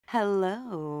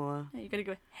Hello. You gotta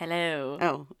go, hello.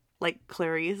 Oh, like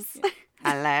Clarice.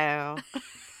 Hello.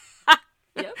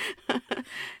 Yep.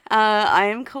 I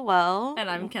am Coel. And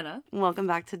I'm Kenna. Welcome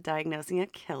back to Diagnosing a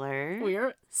Killer. We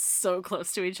are so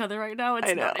close to each other right now.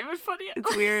 It's not even funny.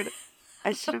 It's weird.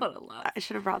 I should I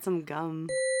have brought some gum.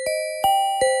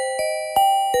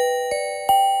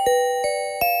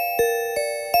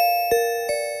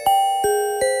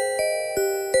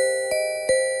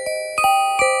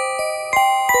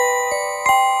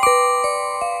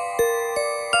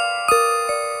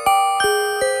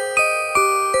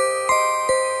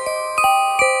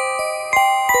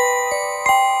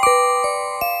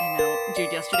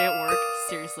 Yesterday at work,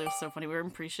 seriously, it was so funny. We were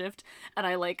in pre-shift, and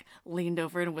I leaned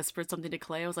over and whispered something to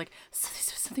Clay. I was like,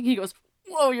 something. He goes,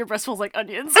 "Whoa, your breath smells like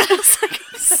onions." I was like,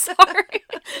 "I'm sorry."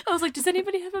 I was like, "Does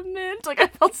anybody have a mint?" I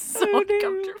felt so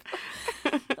uncomfortable.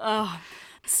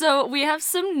 So we have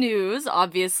some news.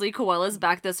 Obviously, Coella's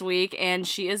back this week, and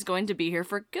she is going to be here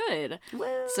for good. Woo.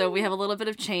 So we have a little bit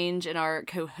of change in our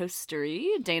co-hostery.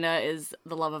 Dana is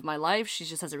the love of my life. She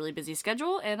just has a really busy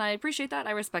schedule, and I appreciate that.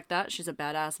 I respect that. She's a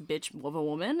badass bitch of a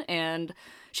woman, and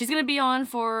she's going to be on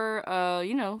for,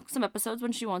 some episodes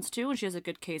when she wants to, when she has a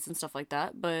good case and stuff like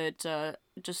that. But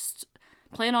just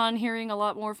plan on hearing a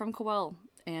lot more from Coel,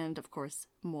 and of course,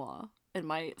 moi. And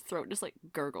my throat just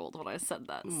gurgled when I said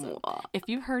that. So if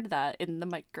you heard that in the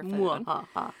microphone.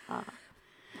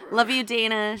 Love you,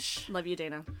 Danish. Love you,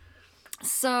 Dana.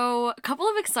 So a couple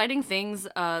of exciting things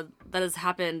that has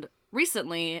happened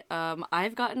recently.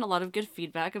 I've gotten a lot of good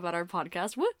feedback about our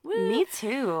podcast. Woo, woo. Me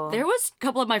too. There was a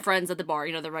couple of my friends at the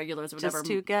bar, the regulars or whatever. Just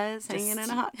two guys hanging in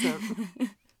a hot tub.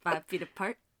 5 feet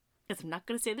apart. Because I'm not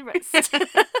going to say the rest.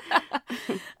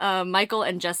 Michael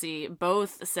and Jesse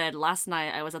both said last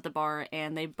night I was at the bar,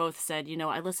 and they both said,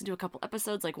 I listened to a couple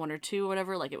episodes, 1 or 2 or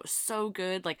whatever, it was so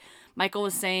good. Michael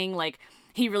was saying,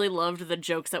 he really loved the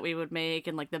jokes that we would make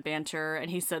and, the banter, and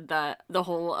he said that the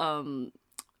whole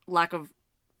lack of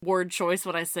word choice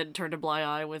when I said turn a blind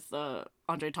eye with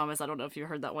Andre Thomas, I don't know if you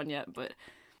heard that one yet, but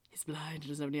he's blind, he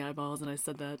doesn't have any eyeballs, and I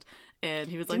said that, and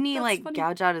he was Didn't he, funny.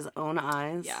 gouge out his own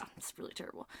eyes? Yeah, it's really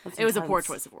terrible. That's it was intense. a poor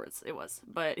choice of words. It was.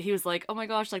 But he was like, oh my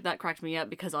gosh, that cracked me up,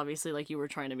 because obviously, you were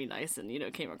trying to be nice, and,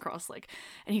 came across, and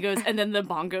he goes, and then the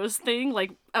bongos thing,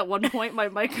 at one point, my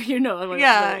mic,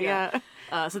 Yeah.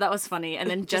 So that was funny, and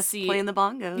then Just Jesse... playing the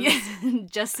bongos. Yeah,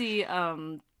 Jesse,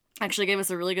 actually gave us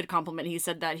a really good compliment. He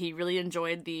said that he really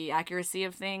enjoyed the accuracy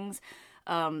of things,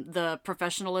 the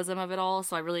professionalism of it all,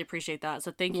 so I really appreciate that.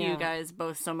 So thank you guys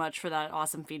both so much for that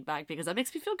awesome feedback, because that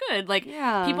makes me feel good.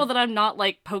 People that I'm not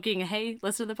poking, hey,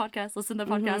 listen to the podcast,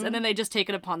 and then they just take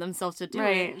it upon themselves to do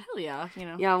it. Hell yeah,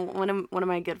 Yeah, one of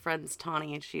my good friends,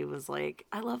 Tawny, she was like,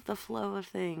 I love the flow of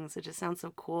things. It just sounds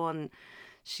so cool, and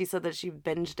she said that she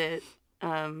binged it.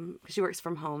 She works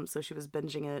from home, so she was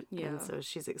binging it, and so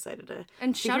she's excited to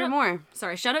hear more.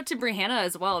 Shout out to Brihanna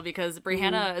as well, because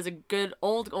Brihanna is a good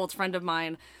old friend of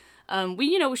mine.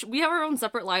 We have our own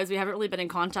separate lives. We haven't really been in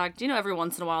contact, every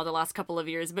once in a while the last couple of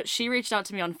years, but she reached out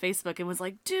to me on Facebook and was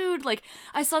like, dude,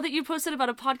 I saw that you posted about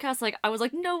a podcast. I was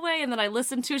like, no way. And then I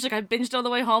listened to it. She's I binged on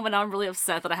the way home, and now I'm really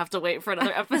upset that I have to wait for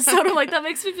another episode. I'm that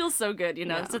makes me feel so good,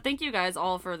 Yeah. So thank you guys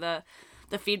all for the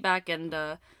feedback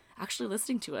and, actually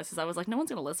listening to us, because I was like, no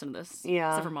one's gonna listen to this. Yeah.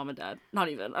 Except for Mom and Dad. Not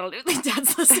even. I don't even think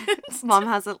Dad's listened. Mom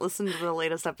hasn't listened to the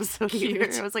latest episode either.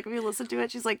 I was like, have you listened to it?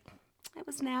 She's like, I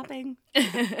was napping.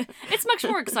 It's much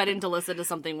more exciting to listen to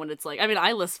something when it's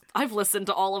I've listened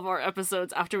to all of our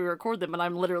episodes after we record them, and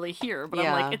I'm literally here. But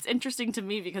I'm it's interesting to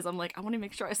me because I'm I want to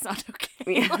make sure I sound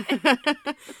okay.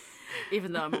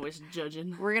 Even though I'm always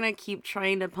judging. We're gonna keep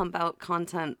trying to pump out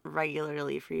content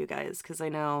regularly for you guys, because I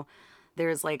know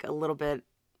there's a little bit,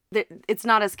 it's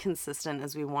not as consistent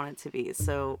as we want it to be,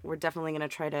 so we're definitely going to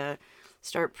try to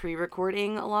start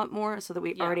pre-recording a lot more so that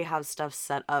we already have stuff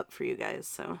set up for you guys.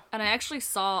 So, and I actually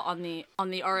saw on the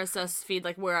RSS feed,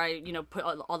 where I put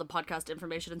all the podcast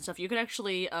information and stuff, you could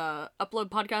actually upload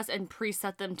podcasts and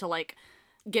preset them to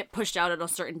get pushed out at a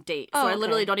certain date. So I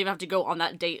literally don't even have to go on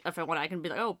that date if I want. I can be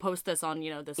post this on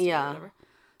this day or whatever.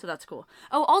 So that's cool.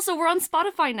 Oh, also, we're on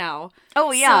Spotify now.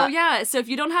 Oh, yeah. So, yeah. So if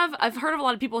you don't have... I've heard of a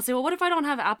lot of people say, well, what if I don't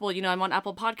have Apple? I'm on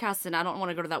Apple Podcasts, and I don't want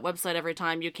to go to that website every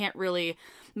time. You can't really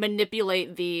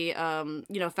manipulate the,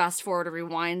 fast forward or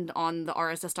rewind on the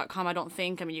RSS.com, I don't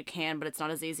think. I mean, you can, but it's not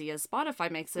as easy as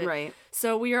Spotify makes it. Right.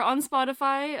 So we are on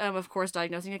Spotify, of course,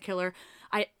 Diagnosing a Killer.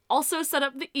 I also set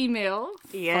up the email.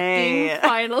 Yay. Fucking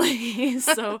finally.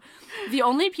 So the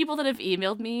only people that have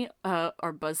emailed me are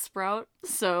Buzzsprout.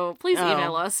 So please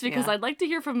email us, because I'd like to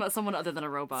hear from someone other than a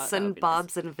robot. Send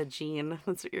Bob's and Vagine.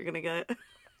 That's what you're going to get.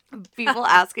 People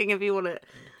asking if you want to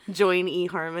Join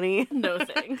eHarmony. No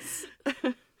thanks.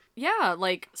 Yeah,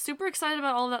 like super excited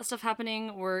about all of that stuff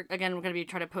happening. We're going to be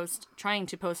trying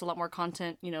to post a lot more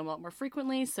content, a lot more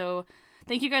frequently. So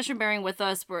thank you guys for bearing with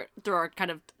us. We're through our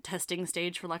kind of testing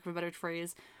stage, for lack of a better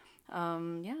phrase.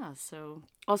 Yeah, so.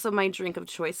 Also, my drink of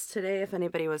choice today, if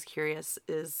anybody was curious,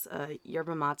 is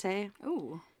yerba mate.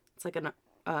 Ooh. It's like an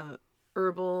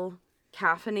herbal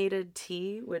caffeinated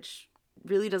tea, which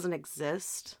really doesn't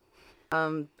exist.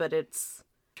 But it's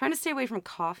trying to stay away from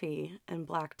coffee and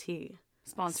black tea.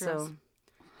 Sponsor us.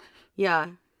 Yeah.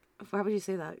 How would you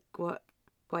say that?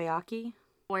 Guayaki?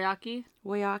 Guayaki?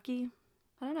 Guayaki?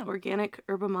 I don't know. Organic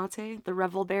yerba mate. The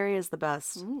revel berry is the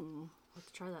best. Ooh,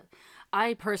 let's try that.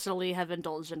 I personally have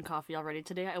indulged in coffee already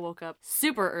today. I woke up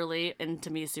super early, and to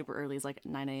me, super early is like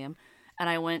 9 a.m. And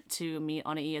I went to meet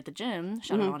Ani at the gym.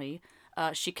 Shout out Ani.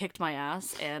 She kicked my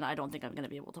ass, and I don't think I'm going to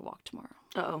be able to walk tomorrow.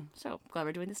 Uh-oh. So, glad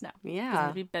we're doing this now. Yeah. I'm going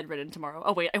to be bedridden tomorrow.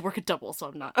 Oh, wait, I work a double, so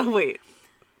I'm not. Oh, wait.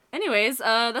 Anyways,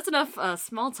 that's enough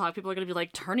small talk. People are going to be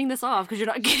like, turning this off because you're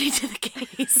not getting to the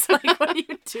case. Like, what are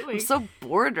you doing? I'm so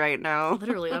bored right now.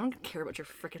 Literally, I don't care about your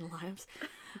freaking lives.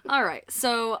 All right,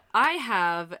 so I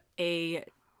have a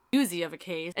doozy of a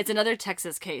case. It's another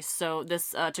Texas case. So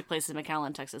this took place in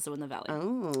McAllen, Texas, so in the Valley.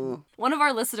 Oh. One of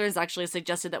our listeners actually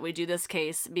suggested that we do this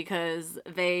case because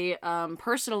they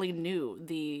personally knew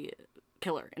the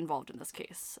killer involved in this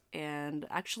case and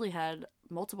actually had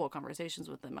multiple conversations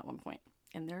with them at one point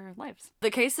in their lives. The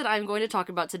case that I'm going to talk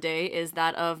about today is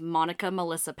that of Monica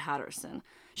Melissa Patterson.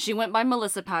 She went by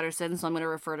Melissa Patterson, so I'm going to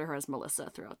refer to her as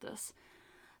Melissa throughout this.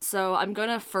 So I'm going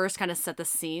to first kind of set the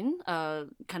scene,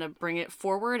 kind of bring it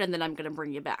forward, and then I'm going to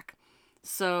bring you back.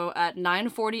 So at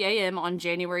 9:40 a.m. on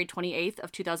January 28th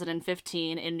of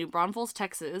 2015 in New Braunfels,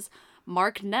 Texas,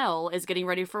 Mark Nell is getting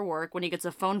ready for work when he gets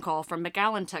a phone call from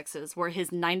McAllen, Texas, where his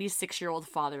 96-year-old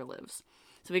father lives.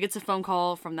 So he gets a phone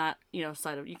call from that,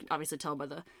 side of, you can obviously tell by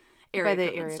the area code. By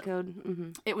the area code.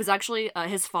 Mm-hmm. It was actually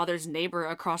his father's neighbor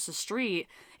across the street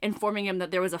informing him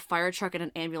that there was a fire truck and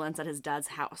an ambulance at his dad's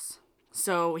house.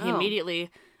 So he immediately,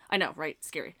 I know, right?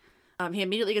 Scary. He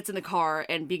immediately gets in the car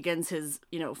and begins his,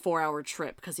 4-hour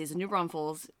trip because he's in New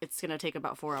Braunfels. It's going to take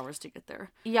about 4 hours to get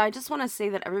there. Yeah, I just want to say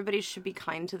that everybody should be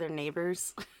kind to their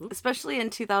neighbors, especially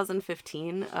in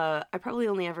 2015. I probably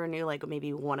only ever knew like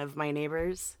maybe one of my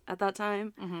neighbors at that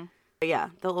time. Mm-hmm. But yeah,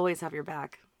 they'll always have your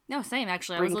back. No, same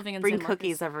actually. I was living in Bring San Marcos.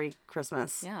 cookies every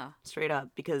Christmas. Yeah. Straight up,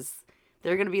 because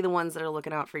they're going to be the ones that are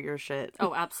looking out for your shit.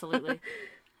 Oh, absolutely.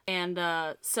 And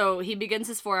so he begins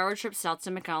his 4-hour trip south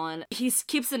to McAllen. He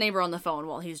keeps the neighbor on the phone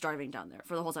while he's driving down there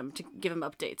for the whole time to give him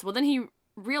updates. Well, then he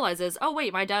realizes, oh,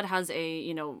 wait, my dad has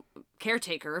a,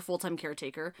 caretaker, full-time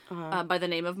caretaker, by the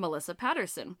name of Melissa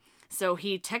Patterson. So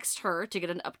he texts her to get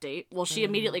an update. Well, she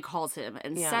immediately calls him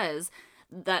and says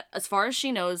that as far as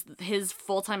she knows, his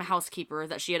full-time housekeeper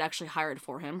that she had actually hired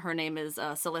for him, her name is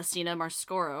Celestina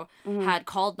Marscoro, had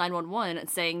called 911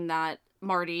 saying that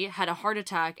Marty had a heart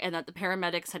attack and that the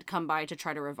paramedics had come by to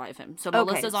try to revive him. So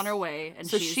Melissa's on her way. And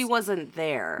so she wasn't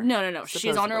there. No. Supposedly.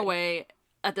 She's on her way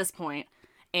at this point,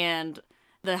 and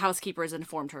the housekeeper has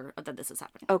informed her that this is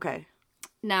happening. Okay.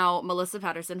 Now, Melissa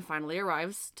Patterson finally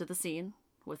arrives to the scene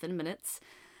within minutes,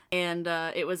 and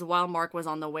it was while Mark was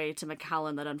on the way to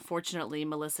McAllen that unfortunately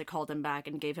Melissa called him back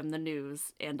and gave him the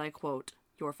news, and I quote,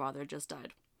 "Your father just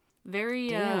died."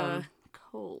 Very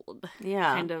cold.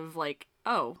 Yeah. Kind of like,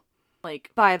 oh.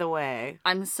 Like, by the way,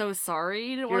 I'm so sorry.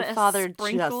 You don't your want to father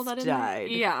sprinkle just that in died.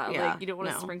 there. Yeah, like you don't want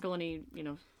to sprinkle any,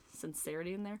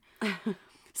 sincerity in there.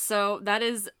 So that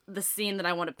is the scene that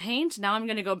I want to paint. Now I'm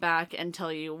going to go back and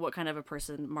tell you what kind of a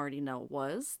person Marty Nell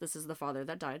was. This is the father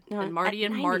that died. And Marty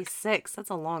and Mark. 96. That's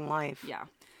a long life. Yeah.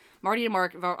 Marty and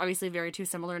Mark are obviously very two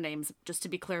similar names. Just to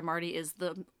be clear, Marty is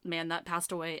the man that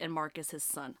passed away and Mark is his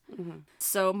son. Mm-hmm.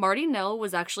 So Marty Nell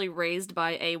was actually raised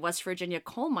by a West Virginia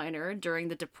coal miner during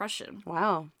the Depression.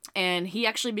 Wow. And he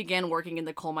actually began working in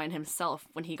the coal mine himself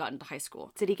when he got into high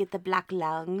school. Did he get the black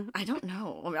lung? I don't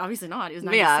know. I mean, obviously not. He was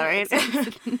 96.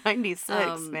 Yeah, right?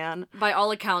 96, man. By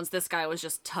all accounts, this guy was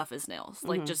just tough as nails.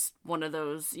 Like, just one of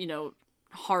those,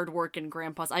 hard-working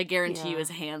grandpas. I guarantee you his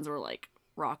hands were, like,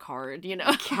 rock hard,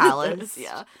 Callous.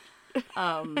 Yeah.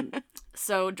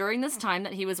 So during this time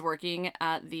that he was working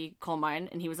at the coal mine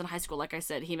and he was in high school, like I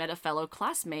said, he met a fellow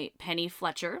classmate, Penny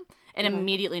Fletcher, and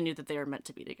immediately knew that they were meant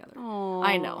to be together. Aww.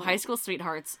 I know. High school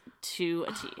sweethearts to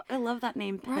a T. I love that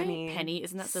name, Penny. Right? Penny,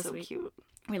 isn't that so sweet? Cute.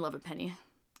 We love it, Penny.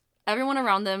 Everyone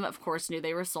around them, of course, knew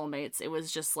they were soulmates. It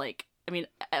was just like, I mean,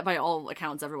 by all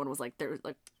accounts, everyone was like,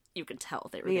 you could tell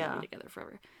they were going to be together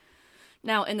forever.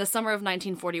 Now, in the summer of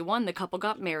 1941, the couple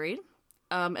got married.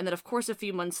 And then, of course, a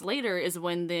few months later is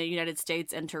when the United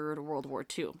States entered World War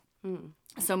II.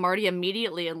 So Marty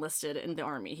immediately enlisted in the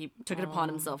army. He took it upon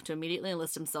himself to immediately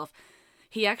enlist himself.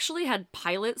 He actually had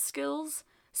pilot skills,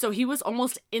 so he was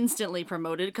almost instantly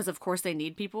promoted, because of course they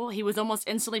need people. He was almost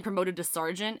instantly promoted to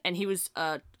sergeant, and he was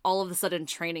all of a sudden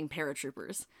training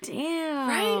paratroopers. Damn.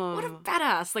 Right? What a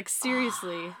badass. Like,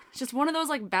 seriously. Just one of those,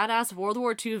 like, badass World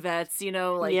War II vets, you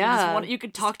know? Like, you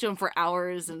could talk to him for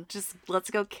hours and... Just, let's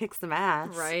go kick some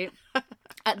ass. Right?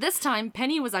 At this time,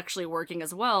 Penny was actually working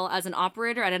as well as an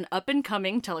operator at an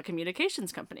up-and-coming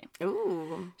telecommunications company.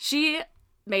 Ooh. She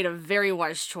made a very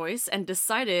wise choice and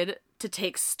decided to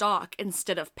take stock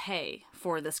instead of pay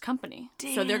for this company.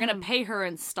 Damn. So they're going to pay her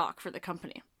in stock for the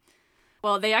company.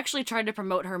 Well, they actually tried to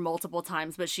promote her multiple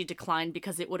times, but she declined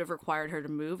because it would have required her to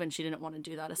move, and she didn't want to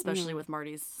do that, especially with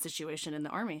Marty's situation in the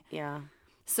army. Yeah.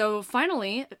 So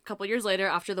finally, a couple years later,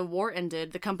 after the war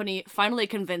ended, the company finally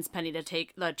convinced Penny to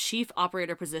take the chief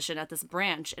operator position at this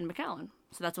branch in McAllen.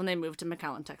 So that's when they moved to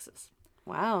McAllen, Texas.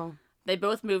 Wow. They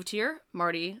both moved here.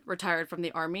 Marty retired from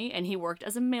the army, and he worked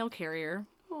as a mail carrier.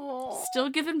 Oh. Still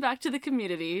giving back to the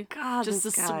community. God, just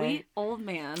this a guy. sweet old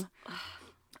man.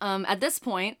 At this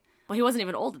point, well, he wasn't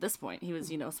even old at this point. He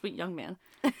was, a sweet young man.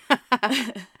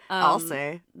 I'll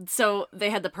say. So they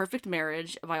had the perfect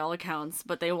marriage by all accounts,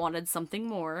 but they wanted something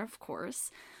more, of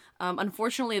course.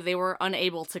 Unfortunately, they were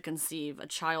unable to conceive a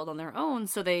child on their own,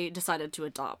 so they decided to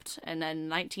adopt. And in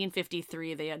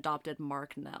 1953, they adopted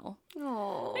Mark Nell.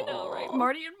 Oh. I know, right?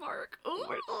 Marty and Mark.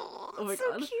 Oh my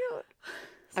so God. cute.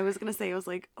 I was gonna say, I was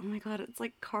like, oh my God, it's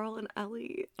like Carl and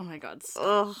Ellie. Oh my God.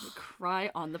 Stop. Ugh.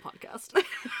 Cry on the podcast.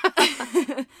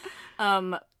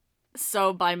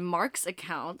 So by Mark's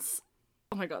accounts,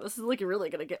 oh my God, this is like really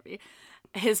gonna get me.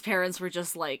 His parents were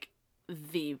just like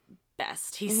the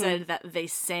best. He said that they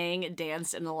sang,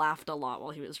 danced, and laughed a lot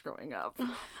while he was growing up.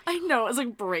 I know, it's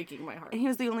like breaking my heart. And he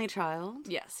was the only child?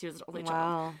 Yes, he was the only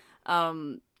child. Wow.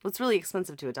 Well, it's really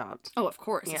expensive to adopt. Oh, of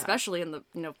course, Yeah. especially in the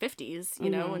 50s, you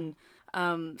know,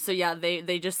 and so yeah,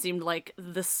 they just seemed like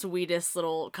the sweetest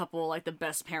little couple, like the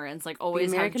best parents, like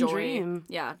always had American joy. dream.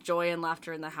 Yeah, joy and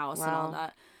laughter in the house and all Wow.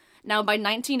 that. Now, by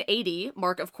 1980,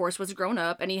 Mark, of course, was grown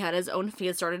up and he had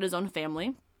started his own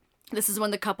family. This is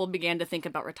when the couple began to think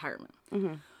about retirement.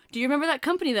 Do you remember that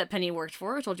company that Penny worked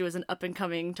for? I told you it was an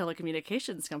up-and-coming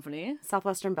telecommunications company.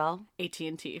 Southwestern Bell?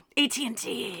 AT&T.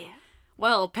 AT&T.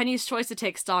 Well, Penny's choice to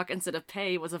take stock instead of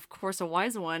pay was, of course, a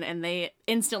wise one, and they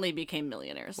instantly became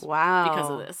millionaires. Wow. Because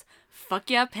of this. Fuck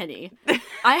yeah, Penny.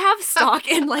 I have stock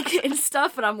in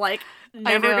stuff, and I'm like,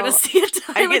 never know. gonna see a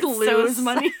time I like lose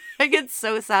money. I get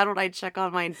so sad when I check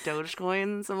on my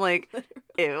Dogecoins. I'm like,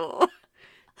 ew.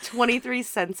 23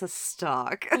 cents a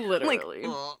stock. Literally. Like,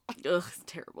 ugh. Ugh, it's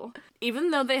terrible.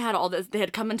 Even though they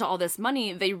had come into all this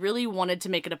money, they really wanted to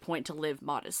make it a point to live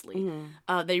modestly.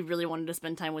 They really wanted to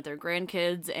spend time with their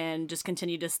grandkids and just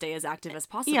continue to stay as active as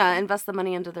possible. Yeah, invest the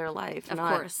money into their life. Of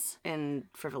not course. in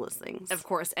frivolous things. Of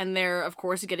course. And they're, of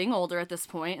course, getting older at this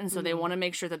point, and so they want to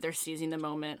make sure that they're seizing the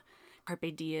moment.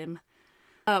 Carpe diem.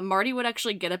 Marty would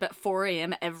actually get up at 4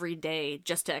 a.m. every day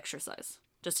just to exercise,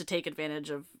 just to take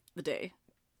advantage of the day.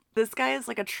 This guy is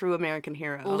like a true American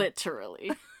hero. Literally.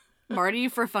 Marty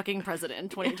for fucking president in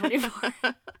 2024.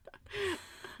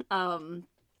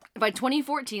 By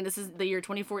 2014, this is the year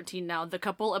 2014 now, the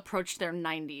couple approached their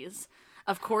 90s.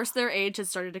 Of course, their age had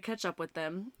started to catch up with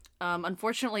them.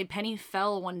 Unfortunately, Penny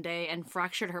fell one day and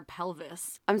fractured her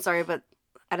pelvis. I'm sorry, but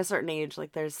at a certain age,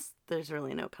 like there's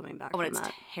really no coming back Oh, and from it's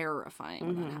that. terrifying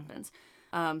when that happens.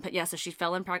 But yeah, so she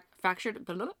fell and fractured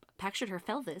her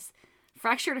pelvis.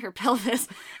 Fractured her pelvis,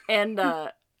 and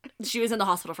she was in the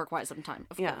hospital for quite some time,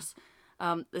 of course.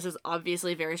 This is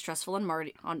obviously very stressful on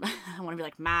Marty. I want to be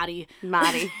like Maddie.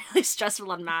 Maddie. Really stressful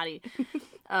on Maddie.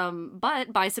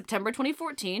 But by September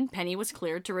 2014, Penny was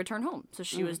cleared to return home, so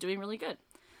she was doing really good.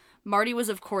 Marty was,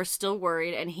 of course, still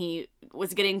worried, and he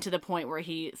was getting to the point where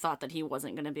he thought that he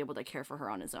wasn't going to be able to care for her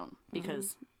on his own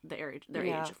because their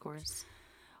age, of course.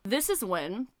 This is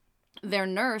when their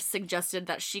nurse suggested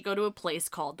that she go to a place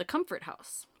called the Comfort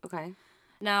House. Okay.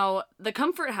 Now, the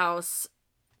Comfort House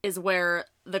is where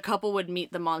the couple would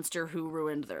meet the monster who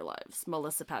ruined their lives,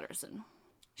 Melissa Patterson.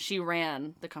 She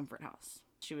ran the Comfort House.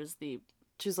 She was the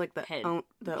She's like the head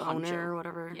the honcho. owner or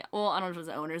whatever. Yeah, well, I don't know if it was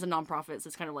the owner. It's a nonprofit, so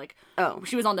it's kind of like... Oh.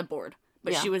 She was on the board,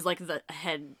 but Yeah. she was like the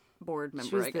head board member,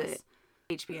 She was I guess.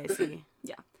 the HBIC.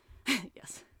 Yeah.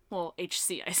 Yes. Well,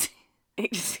 HCIC.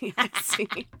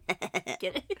 HCIC.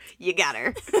 Get it? You got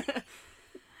her.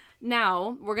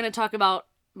 Now, we're going to talk about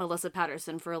Melissa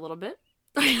Patterson for a little bit.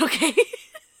 Are you okay?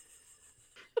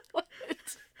 What?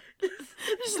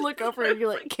 Just look over and you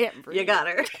like can't breathe. You got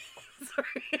her.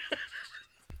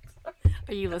 Are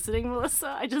Are you listening, Melissa?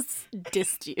 I just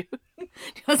dissed you. Do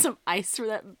you want some ice for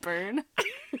that burn?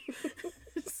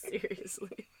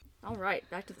 Seriously. All right,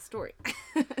 back to the story.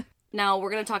 Now,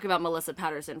 we're going to talk about Melissa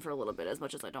Patterson for a little bit, as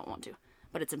much as I don't want to,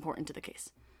 but it's important to the case.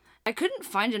 I couldn't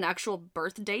find an actual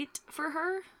birth date for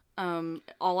her.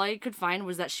 All I could find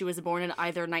was that she was born in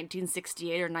either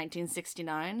 1968 or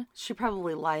 1969. She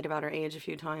probably lied about her age a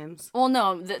few times. Well,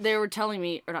 no, they were telling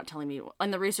me, or not telling me,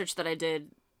 in the research that I did,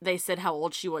 they said how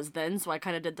old she was then, so I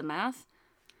kind of did the math.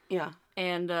 Yeah.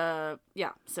 And,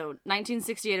 yeah, so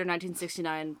 1968 or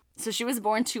 1969. So she was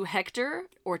born to Hector,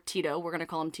 or Tito, we're going to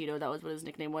call him Tito, that was what his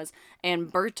nickname was,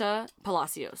 and Berta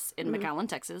Palacios in McAllen,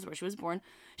 Texas, where she was born.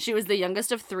 She was the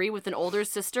youngest of three, with an older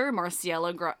sister,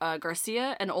 Marciela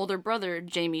Garcia, and older brother,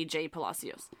 Jamie J.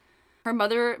 Palacios. Her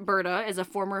mother, Berta, is a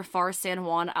former FAR San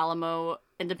Juan Alamo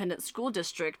Independent School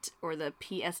District, or the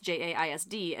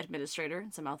PSJAISD administrator,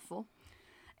 it's a mouthful.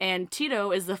 And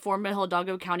Tito is the former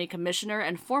Hidalgo County Commissioner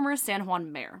and former San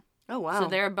Juan Mayor. Oh, wow. So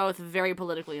they're both very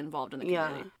politically involved in the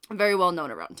community. Yeah. Very well known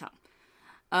around town.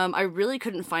 I really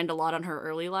couldn't find a lot on her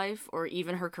early life or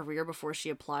even her career before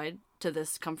she applied to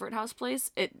this Comfort House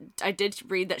place. I did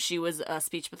read that she was a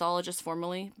speech pathologist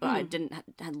formerly, but I didn't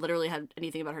had literally had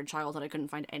anything about her childhood. I couldn't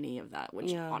find any of that,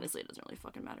 which honestly it doesn't really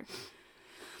fucking matter.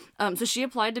 So she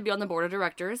applied to be on the board of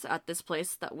directors at this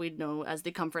place that we know as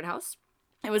the Comfort House.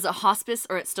 It was a hospice,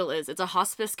 or it still is. It's a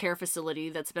hospice care facility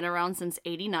that's been around since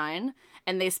 '89,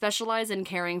 and they specialize in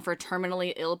caring for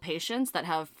terminally ill patients that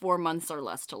have 4 months or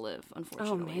less to live,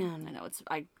 unfortunately. Oh, man. I know,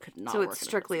 I could not so work it's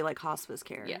strictly like hospice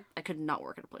care. Yeah, I could not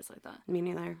work at a place like that. Me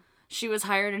neither. She was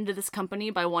hired into this company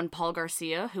by one Paul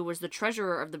Garcia, who was the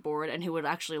treasurer of the board and who would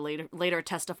actually later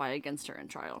testify against her in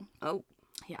trial. Oh.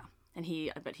 Yeah, and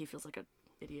I bet he feels like a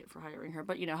idiot for hiring her,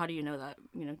 but how do you know that?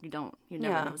 You don't. You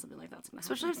never know something like that's gonna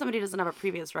happen. Especially if somebody doesn't have a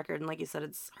previous record, and like you said,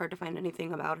 it's hard to find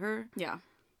anything about her. Yeah.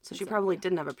 So she probably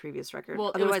didn't have a previous record.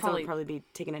 Well, otherwise that would probably be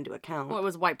taken into account. Well, it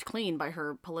was wiped clean by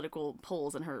her political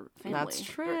polls and her family. That's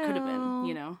true. Or it could have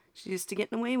been, She's used to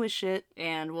getting away with shit.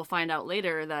 And we'll find out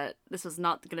later that this was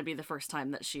not going to be the first time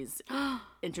that she's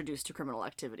introduced to criminal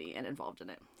activity and involved in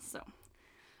it. So,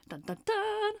 dun dun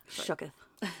dun. Shooketh.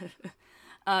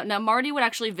 Now, Marty would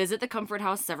actually visit the Comfort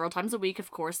House several times a week,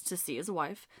 of course, to see his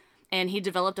wife. And he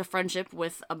developed a friendship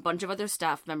with a bunch of other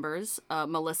staff members,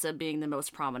 Melissa being the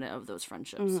most prominent of those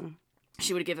friendships. Mm-hmm.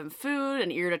 She would give him food,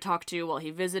 an ear to talk to while he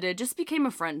visited, just became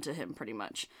a friend to him, pretty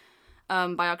much.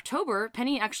 By October,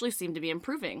 Penny actually seemed to be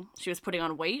improving. She was putting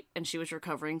on weight, and she was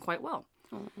recovering quite well.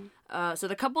 Mm-hmm. So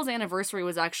the couple's anniversary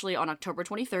was actually on October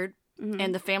 23rd,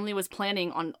 and the family was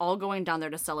planning on all going down there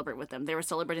to celebrate with them. They were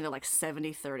celebrating their,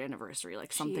 73rd anniversary,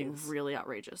 something really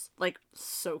outrageous.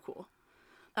 So cool.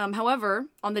 However,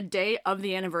 on the day of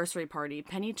the anniversary party,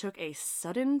 Penny took a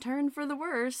sudden turn for the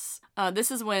worse.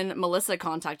 This is when Melissa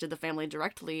contacted the family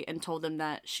directly and told them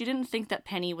that she didn't think that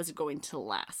Penny was going to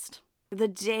last. The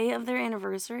day of their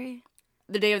anniversary?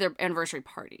 The day of their anniversary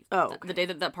party. Oh. Okay. The day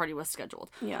that party was scheduled.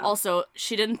 Yeah. Also,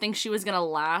 she didn't think she was going to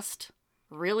last.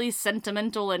 Really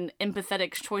sentimental and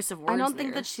empathetic choice of words. I don't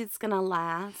think that she's going to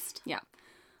last. Yeah.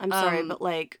 I'm sorry, but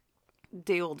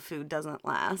day old food doesn't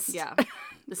last. Yeah.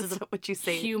 This is what you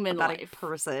say human about life. A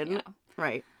person. Yeah.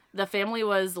 Right. The family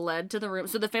was led to the room.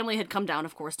 So the family had come down,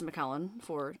 of course, to McAllen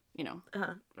for,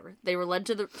 whatever. They were led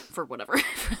to for whatever.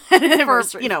 For,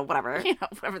 whatever.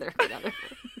 Whatever they're down there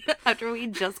for. After we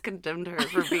just condemned her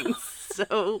for being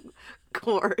so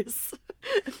coarse.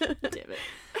 Damn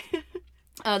it.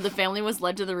 The family was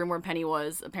led to the room where Penny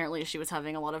was. Apparently, she was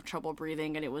having a lot of trouble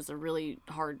breathing, and it was a really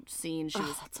hard scene.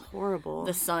 That's horrible.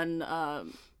 The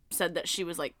son said that she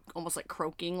was almost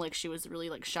croaking, she was really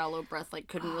shallow breath,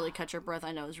 couldn't really catch her breath.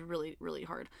 I know, it was really, really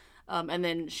hard. And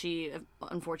then she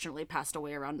unfortunately passed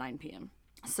away around 9 p.m.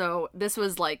 So this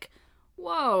was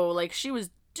whoa, she was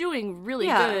doing really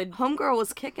good. Homegirl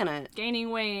was kicking it.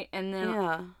 Gaining weight, and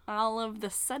then all of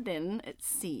the sudden, it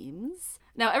seems.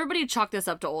 Now, everybody chalked this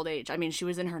up to old age. I mean, she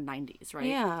was in her 90s, right?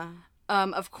 Yeah.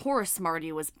 Of course,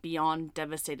 Marty was beyond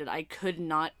devastated. I could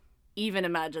not even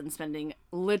imagine spending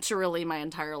literally my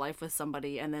entire life with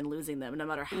somebody and then losing them, no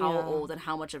matter how old and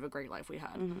how much of a great life we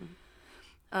had.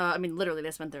 Mm-hmm. Literally,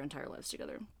 they spent their entire lives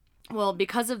together. Well,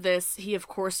 because of this, he, of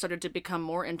course, started to become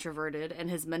more introverted, and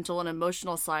his mental and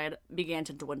emotional side began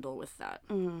to dwindle with that,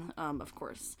 of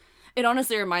course. It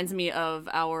honestly reminds me of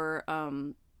our...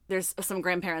 there's some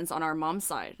grandparents on our mom's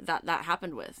side that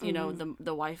happened with.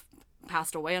 The wife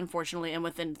passed away, unfortunately, and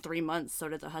within 3 months, so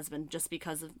did the husband, just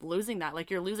because of losing that.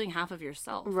 You're losing half of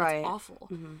yourself. Right. It's awful.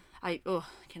 Mm-hmm. I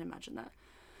can't imagine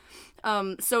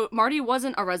that. So Marty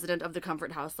wasn't a resident of the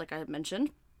Comfort House, like I had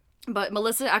mentioned. But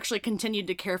Melissa actually continued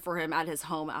to care for him at his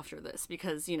home after this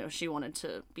because, you know, she wanted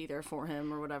to be there for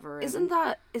him or whatever. Isn't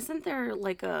there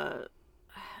like a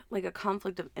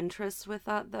conflict of interest with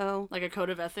that though? Like a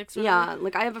code of ethics? Or Yeah, whatever?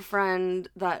 like I have a friend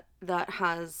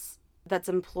that's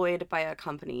employed by a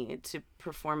company to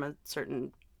perform a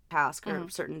certain task or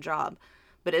a certain job.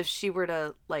 But if she were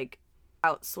to like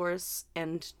outsource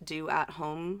and do at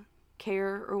home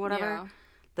care or whatever,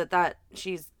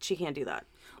 she can't do that.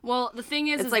 Well, the thing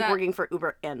is, It's like working for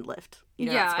Uber and Lyft.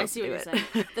 You're not I supposed see to what do you're it.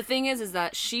 saying. The thing is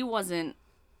that she wasn't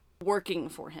working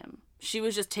for him. She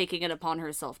was just taking it upon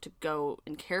herself to go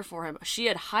and care for him. She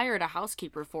had hired a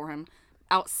housekeeper for him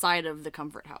outside of the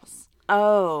comfort house.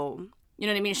 Oh. You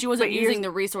know what I mean? She wasn't using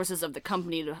the resources of the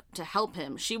company to help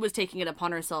him. She was taking it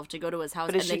upon herself to go to his house.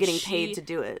 But is she getting paid to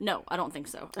do it? No, I don't think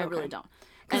so. I really don't.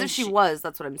 Because if she was,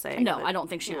 that's what I'm saying. No, I don't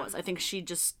think she was. I think she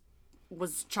just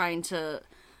was trying to,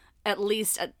 at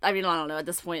least, I mean, I don't know, at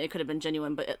this point it could have been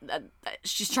genuine, but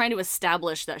she's trying to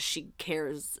establish that she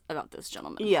cares about this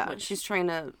gentleman. Yeah, she's trying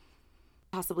to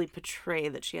possibly portray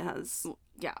that she has...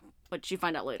 Yeah, but you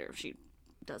find out later she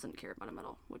doesn't care about him at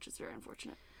all, which is very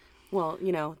unfortunate. Well,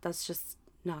 you know, that's just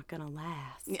not gonna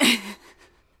last.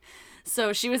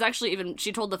 So she was actually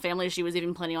she told the family she was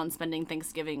even planning on spending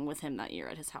Thanksgiving with him that year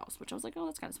at his house, which I was like, oh,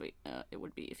 that's kind of sweet. It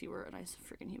would be if you were a nice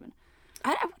freaking human.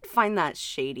 I would find that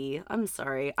shady. I'm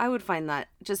sorry. I would find that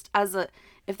just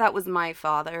if that was my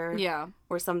father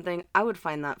or something, I would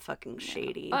find that fucking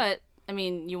shady. But, I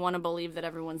mean, you want to believe that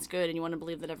everyone's good and you want to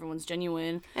believe that everyone's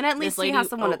genuine. And at least he has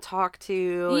someone to talk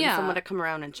to and someone to come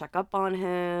around and check up on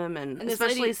him. And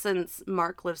especially since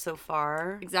Mark lives so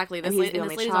far. Exactly. This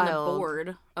lady's on the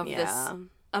board of this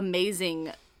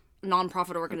amazing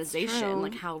nonprofit organization.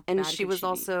 Like, how bad she was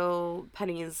also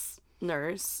Penny's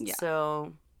nurse. Yeah.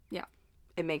 So...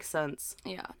 It makes sense.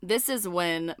 Yeah. This is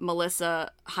when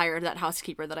Melissa hired that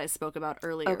housekeeper that I spoke about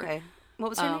earlier. Okay. What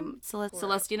was her name?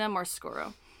 Celestina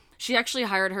Marscoro. She actually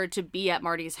hired her to be at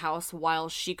Marty's house while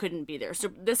she couldn't be there. So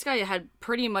this guy had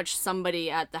pretty much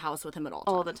somebody at the house with him at all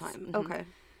times. All the time.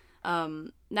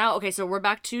 Mm-hmm. Okay. So we're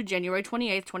back to January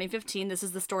 28th, 2015. This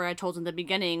is the story I told in the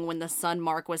beginning when the son,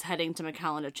 Mark, was heading to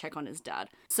McAllen to check on his dad.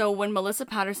 So when Melissa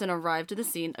Patterson arrived to the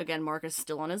scene, again, Mark is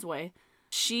still on his way,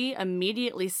 she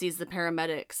immediately sees the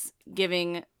paramedics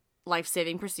giving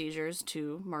life-saving procedures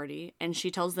to Marty, and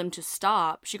she tells them to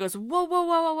stop. She goes, whoa, whoa,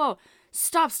 whoa, whoa, whoa,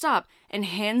 stop, and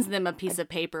hands them a piece of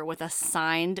paper with a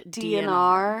signed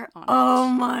DNR on it. Oh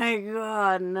my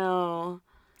god, no.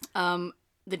 The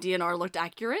DNR looked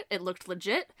accurate. It looked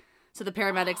legit. So the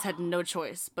paramedics had no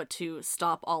choice but to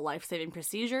stop all life-saving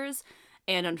procedures,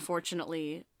 and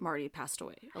unfortunately, Marty passed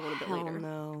away a little bit later.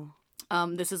 No.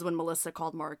 This is when Melissa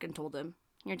called Mark and told him,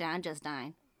 your dad just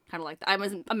died. Kind of like that. I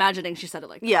was imagining she said it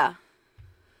like that. Yeah.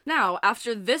 Now,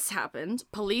 after this happened,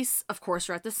 police, of course,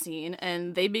 are at the scene,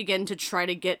 and they begin to try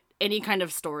to get any kind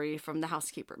of story from the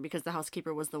housekeeper, because the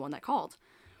housekeeper was the one that called.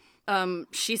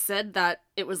 She said that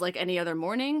it was like any other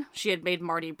morning. She had made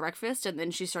Marty breakfast, and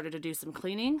then she started to do some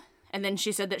cleaning. And then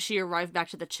she said that she arrived back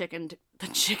to the kitchen to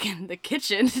check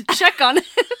on it.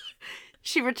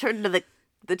 She returned to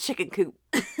the chicken coop.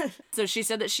 So she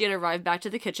said that she had arrived back to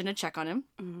the kitchen to check on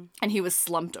him, and he was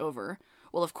slumped over.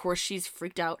 Well, of course, she's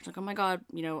freaked out. She's like, oh my god,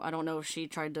 I don't know if she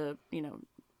tried to,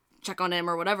 check on him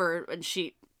or whatever. And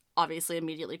she obviously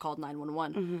immediately called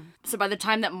 911. So by the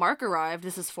time that Mark arrived,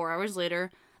 this is 4 hours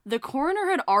later, the coroner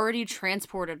had already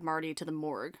transported Marty to the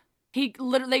morgue. They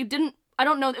didn't, I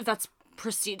don't know if that's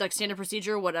standard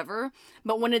procedure or whatever,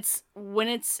 but when it's,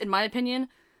 in my opinion,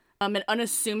 an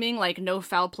unassuming, no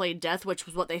foul play death, which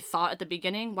was what they thought at the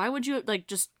beginning, why would you,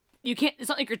 you can't, it's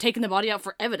not like you're taking the body out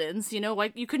for evidence,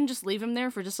 you couldn't just leave him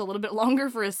there for just a little bit longer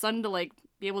for his son to,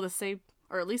 be able to say,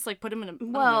 or at least, put him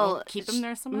in keep him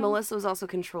there somehow. Melissa was also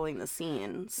controlling the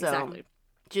scene, so. Exactly.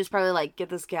 She was probably get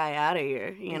this guy out of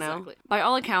here, you know? Exactly. By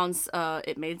all accounts,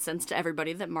 it made sense to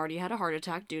everybody that Marty had a heart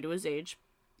attack due to his age.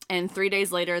 And 3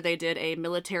 days later, they did a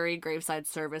military graveside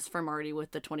service for Marty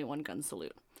with the 21 gun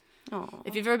salute. Aww.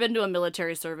 If you've ever been to a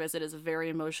military service, it is very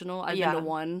emotional. I've been to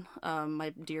one. My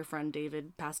dear friend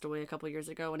David passed away a couple years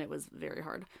ago, and it was very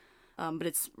hard. But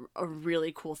it's a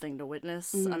really cool thing to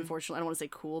witness. Unfortunately, I don't want to say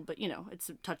cool, but it's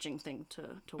a touching thing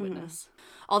to witness.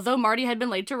 Although Marty had been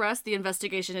laid to rest, the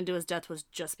investigation into his death was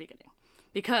just beginning.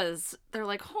 Because they're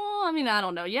like, I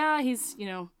don't know. Yeah, he's,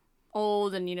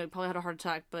 old and, probably had a heart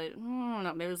attack, but I don't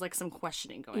know. Maybe there was some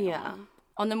questioning going on.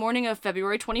 On the morning of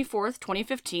February 24th,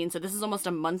 2015, so this is almost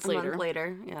a month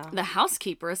later, yeah. The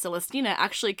housekeeper, Celestina,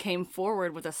 actually came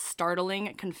forward with a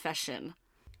startling confession.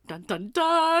 Dun, dun,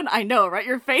 dun! I know, right?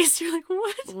 Your face, you're like,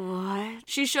 what? What?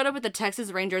 She showed up at the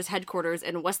Texas Rangers headquarters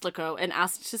in Weslaco and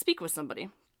asked to speak with somebody.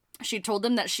 She told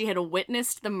them that she had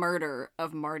witnessed the murder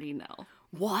of Marty Nell.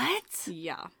 What?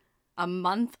 Yeah. A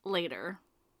month later.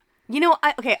 You know,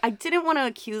 I didn't want to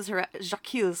accuse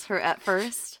her at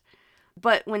first,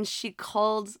 but when she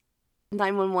called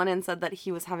 911 and said that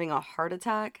he was having a heart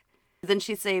attack, then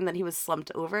she's saying that he was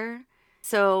slumped over.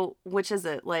 So, which is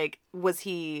it? Like, was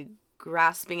he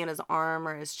grasping in his arm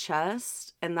or his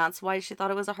chest, and that's why she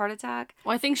thought it was a heart attack?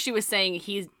 Well, I think she was saying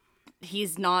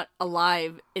he's not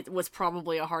alive. It was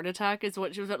probably a heart attack. Is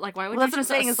what she was like. Why would Well, you that's what I'm just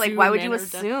saying. Is like, assume why would you manner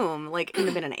of death? assume? Like, it could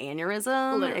have been an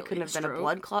aneurysm. Literally, it couldn't have been stroke. a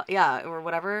blood clot. Yeah, or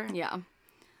whatever. Yeah.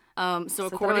 So So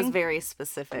it according was very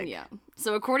specific. Yeah.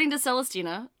 So according to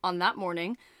Celestina, on that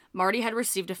morning, Marty had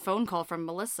received a phone call from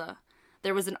Melissa.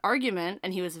 There was an argument,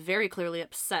 and he was very clearly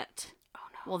upset. Oh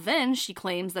no. Well, then she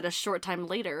claims that a short time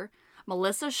later,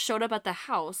 Melissa showed up at the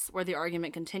house where the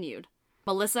argument continued.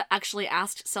 Melissa actually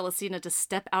asked Celestina to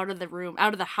step out of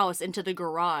the house into the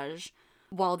garage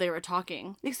while they were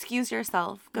talking. Excuse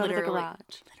yourself. Go to the Literally.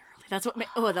 garage. That's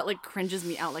what that like cringes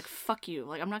me out. Like, fuck you.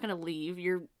 Like, I'm not gonna leave.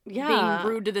 You're Yeah.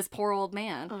 being rude to this poor old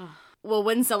man. Ugh. Well,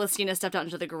 when Celestina stepped out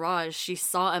into the garage, she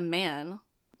saw a man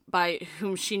by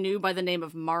whom she knew by the name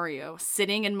of Mario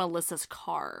sitting in Melissa's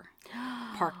car,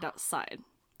 parked outside.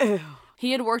 Ew.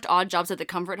 He had worked odd jobs at the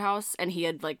Comfort House, and he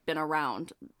had like been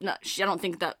around. I don't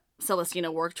think that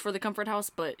Celestina worked for the Comfort House,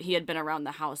 but he had been around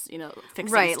the house,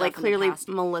 fixing Right, stuff like in the clearly past.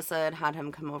 Melissa had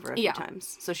him come over a few Yeah.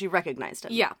 times, so she recognized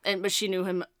him. Yeah, but she knew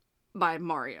him by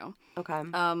Mario. Okay.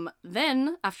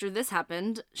 Then, after this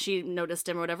happened, she noticed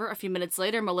him or whatever. A few minutes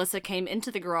later, Melissa came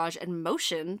into the garage and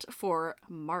motioned for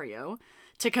Mario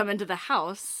to come into the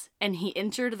house, and he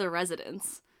entered the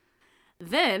residence.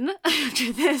 Then,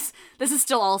 after this is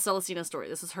still all Celestina's story.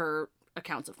 This is her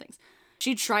accounts of things.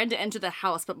 She tried to enter the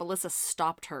house, but Melissa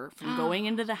stopped her from going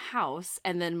into the house,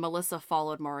 and then Melissa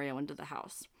followed Mario into the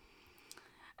house.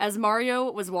 As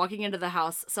Mario was walking into the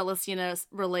house, Celestina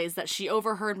relays that she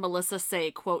overheard Melissa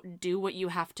say, quote, "Do what you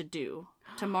have to do,"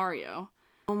 to Mario.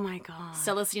 Oh my god.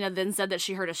 Celestina then said that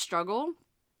she heard a struggle,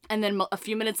 and then a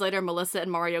few minutes later, Melissa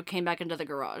and Mario came back into the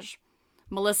garage.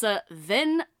 Melissa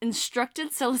then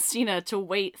instructed Celestina to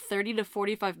wait 30 to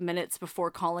 45 minutes before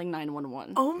calling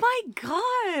 911. Oh my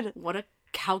god. What a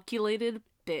calculated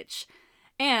bitch.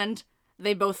 And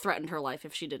they both threatened her life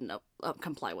if she didn't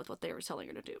comply with what they were telling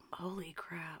her to do. Holy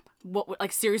crap.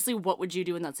 Seriously, what would you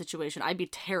do in that situation? I'd be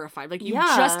terrified. Like, you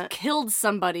Yeah. just killed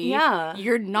somebody. Yeah.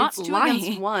 You're not It's two lying.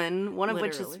 against one of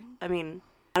which is, Literally. I mean,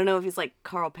 I don't know if he's like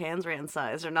Carl Panzram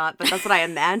size or not, but that's what I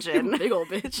imagine. Big old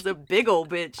bitch. It's a big old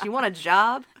bitch. You want a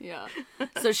job? Yeah.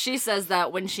 So she says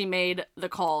that when she made the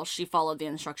call, she followed the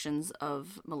instructions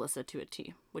of Melissa to a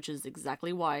T, which is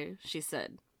exactly why she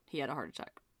said he had a heart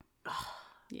attack.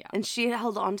 Yeah. And she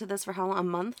held on to this for how long? A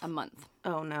month? A month.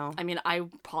 Oh no. I mean, I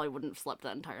probably wouldn't have slept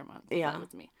that entire month. if Yeah. That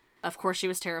was me. Of course, she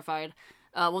was terrified.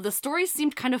 Well, the story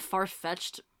seemed kind of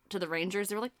far-fetched to the Rangers.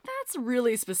 They were like, that's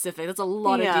really specific. That's a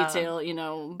lot Yeah. of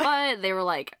detail, But they were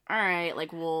like, all right,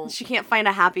 like, we'll... She can't find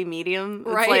a happy medium. It's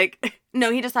Right. like,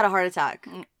 no, he just had a heart attack.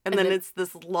 And then then- it's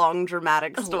this long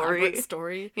dramatic story. elaborate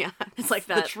story. Yeah. It's like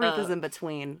The that, truth is in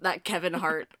between. That Kevin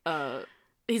Hart,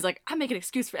 he's like, I make an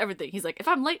excuse for everything. He's like, if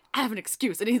I'm late, I have an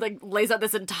excuse. And he like lays out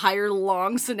this entire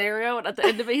long scenario. And at the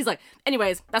end of it, he's like,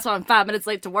 anyways, that's why I'm 5 minutes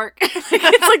late to work.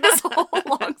 It's like this whole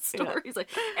long story. Yeah. He's like,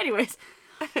 anyways.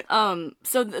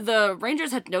 So the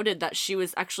Rangers had noted that she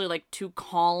was actually like too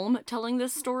calm telling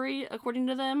this story, according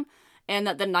to them. And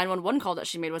that the 911 call that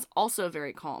she made was also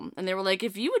very calm. And they were like,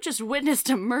 if you had just witnessed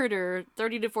a murder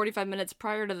 30 to 45 minutes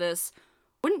prior to this,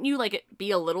 wouldn't you like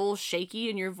be a little shaky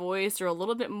in your voice or a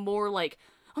little bit more like,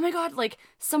 oh my god,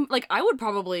 I would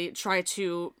probably try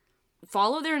to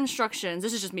follow their instructions.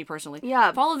 This is just me personally.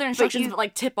 Yeah, Follow their instructions, you- but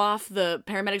like tip off the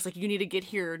paramedics, like, you need to get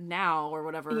here now or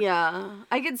whatever. Yeah.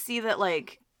 I could see that,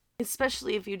 like,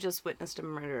 especially if you just witnessed a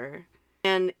murder.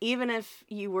 And even if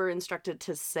you were instructed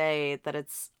to say that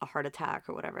it's a heart attack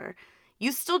or whatever,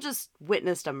 you still just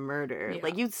witnessed a murder. Yeah.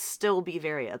 Like, you'd still be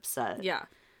very upset. Yeah.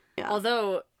 Yeah.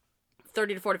 Although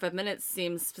 30 to 45 minutes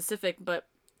seems specific, but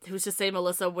who's to say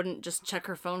Melissa wouldn't just check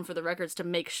her phone for the records to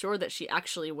make sure that she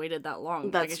actually waited that long?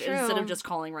 That's Like, instead true. of just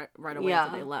calling right away Yeah.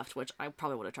 after they left, which I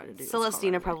probably would have tried to do. is call right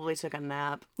Celestina away. probably took a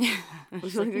nap. She's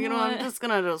She's like, you know, I'm what? just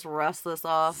gonna just rest this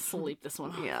off. Sleep this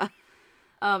one off. Yeah.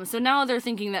 So now they're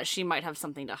thinking that she might have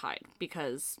something to hide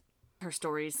because her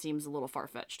story seems a little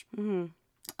far-fetched. Mm-hmm.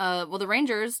 Well, the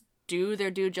Rangers do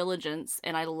their due diligence,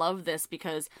 and I love this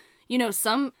because,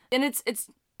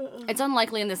 it's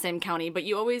unlikely in the same county, but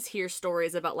you always hear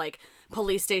stories about, like,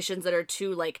 police stations that are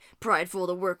too, like, prideful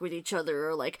to work with each other,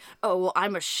 or, like, oh, well,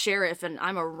 I'm a sheriff and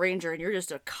I'm a ranger and you're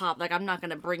just a cop. Like, I'm not going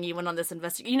to bring you in on this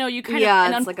investigation. You kind Yeah,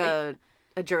 of... it's like a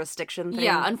a jurisdiction thing.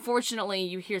 Yeah, unfortunately,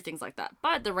 you hear things like that.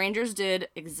 But the Rangers did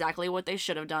exactly what they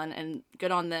should have done, and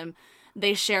good on them.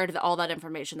 They shared all that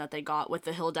information that they got with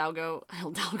the Hidalgo.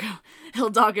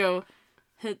 Hidalgo.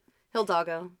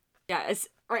 Yeah, it's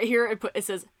right here. It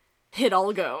says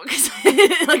Hidalgo because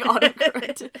like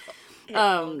autocorrected.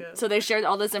 So they shared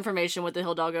all this information with the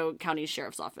Hidalgo County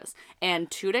Sheriff's Office, and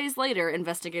 2 days later,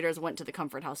 investigators went to the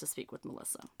Comfort House to speak with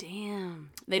Melissa.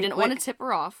 Damn. They didn't want to tip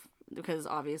her off because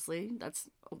obviously that's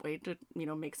a way to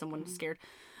make someone scared.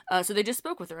 So they just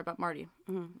spoke with her about Marty.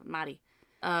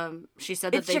 She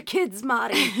said that your kids,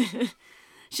 Marty.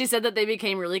 She said that they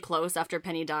became really close after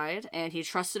Penny died, and he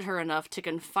trusted her enough to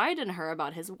confide in her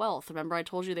about his wealth. Remember, I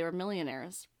told you they were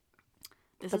millionaires.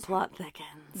 The plot thickens.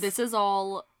 This is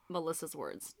all Melissa's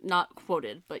words, not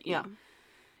quoted, but yeah.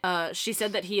 She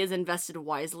said that he has invested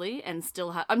wisely and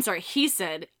still he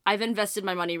said, I've invested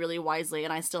my money really wisely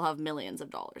and I still have millions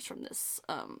of dollars from this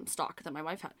stock that my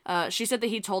wife had. She said that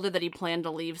he told her that he planned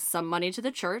to leave some money to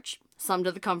the church, some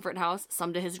to the Comfort House,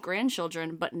 some to his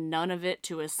grandchildren, but none of it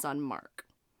to his son Mark.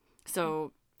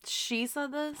 So she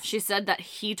said this? She said that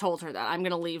he told her that I'm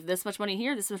going to leave this much money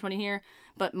here, this much money here,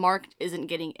 but Mark isn't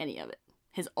getting any of it.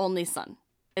 His only son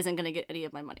isn't going to get any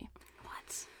of my money.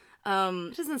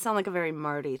 It doesn't sound like a very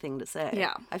Marty thing to say.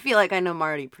 Yeah. I feel like I know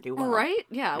Marty pretty well. Right?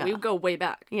 Yeah, we go way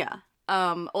back. Yeah.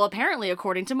 Well, apparently,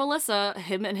 according to Melissa,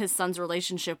 him and his son's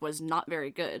relationship was not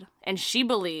very good. And she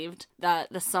believed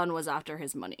that the son was after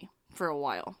his money for a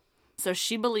while. So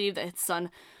she believed that his son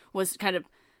was kind of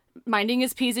minding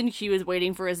his P's and Q's,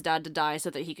 waiting for his dad to die so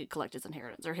that he could collect his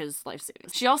inheritance or his life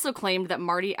savings. She also claimed that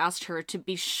Marty asked her to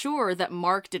be sure that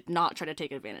Mark did not try to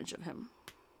take advantage of him.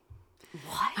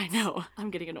 What? I know.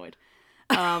 I'm getting annoyed.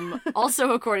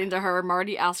 Also, according to her,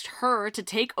 Marty asked her to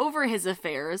take over his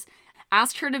affairs,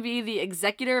 asked her to be the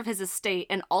executor of his estate,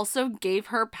 and also gave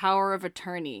her power of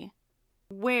attorney.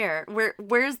 Where's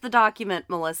the document,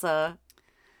 Melissa?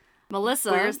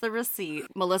 Where's the receipt?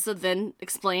 Melissa then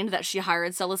explained that she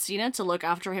hired Celestina to look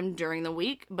after him during the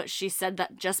week, but she said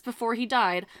that just before he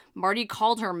died, Marty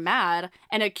called her mad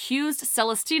and accused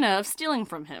Celestina of stealing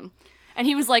from him. And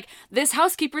he was like, this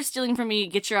housekeeper's stealing from me,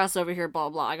 get your ass over here, blah,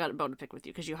 blah. I got a bone to pick with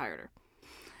you because you hired her.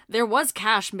 There was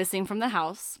cash missing from the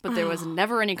house, but there was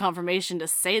never any confirmation to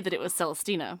say that it was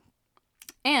Celestina.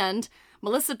 And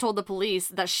Melissa told the police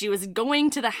that she was going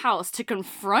to the house to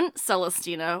confront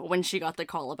Celestina when she got the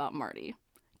call about Marty.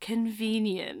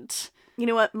 Convenient. You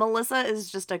know what? Melissa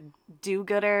is just a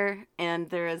do-gooder,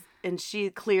 and she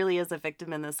clearly is a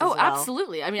victim in this as well. Oh,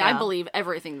 absolutely. I mean, I believe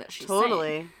everything that she's saying.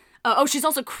 Totally. She's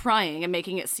also crying and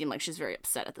making it seem like she's very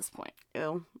upset at this point.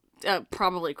 Ew.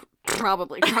 Probably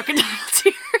crocodile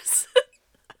tears.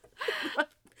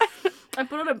 I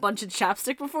put on a bunch of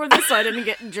chapstick before this so I didn't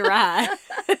get dry.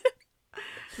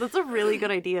 That's a really good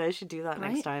idea. I should do that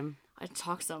next time. I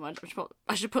talk so much.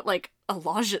 I should put like a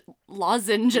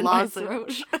lozenge in my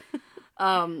throat.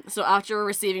 So after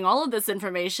receiving all of this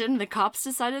information, the cops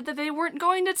decided that they weren't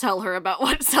going to tell her about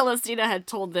what Celestina had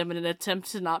told them in an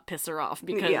attempt to not piss her off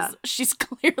because she's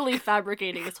clearly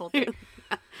fabricating this whole thing.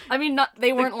 I mean,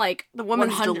 they weren't like the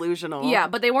woman's delusional. Yeah,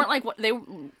 but they weren't like they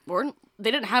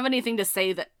didn't have anything to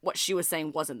say that what she was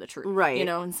saying wasn't the truth. Right. You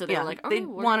know, and so they were like, okay, they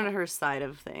wanted her side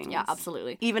of things. Yeah,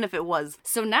 absolutely. Even if it was.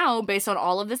 So now, based on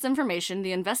all of this information,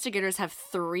 the investigators have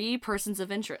 3 persons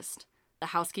of interest: the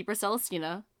housekeeper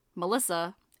Celestina,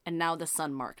 Melissa, and now the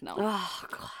son Mark Nell. Oh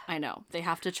God. I know. They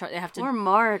have to try. Poor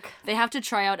Mark. They have to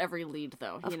try out every lead,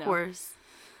 though. Of course.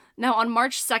 Now, on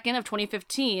March 2nd of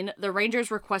 2015, the Rangers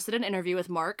requested an interview with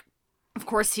Mark. Of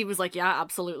course, he was like, yeah,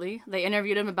 absolutely. They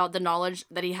interviewed him about the knowledge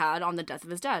that he had on the death of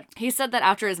his dad. He said that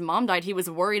after his mom died, he was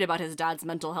worried about his dad's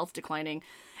mental health declining,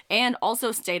 and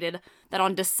also stated that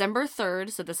on December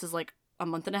 3rd, so this is like a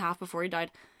month and a half before he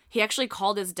died, he actually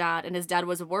called his dad, and his dad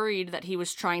was worried that he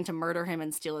was trying to murder him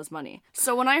and steal his money.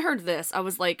 So when I heard this, I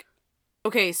was like,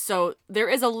 okay, so there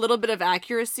is a little bit of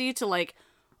accuracy to, like,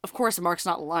 of course Mark's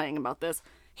not lying about this.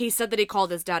 He said that he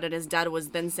called his dad, and his dad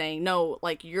was then saying, no,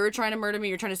 like, you're trying to murder me,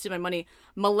 you're trying to steal my money.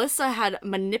 Melissa had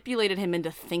manipulated him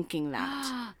into thinking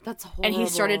that. That's horrible. And he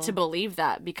started to believe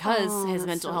that because his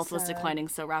mental health was declining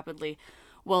so rapidly.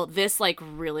 Well, this, like,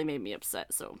 really made me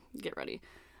upset, so get ready.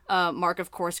 Mark,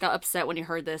 of course, got upset when he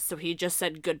heard this, so he just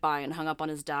said goodbye and hung up on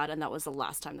his dad, and that was the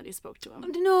last time that he spoke to him.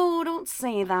 No, don't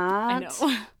say that. I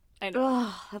know. I know.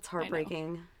 Ugh, that's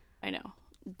heartbreaking. I know.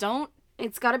 Don't.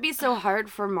 It's got to be so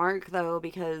hard for Mark, though,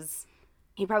 because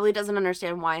he probably doesn't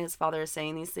understand why his father is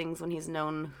saying these things when he's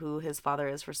known who his father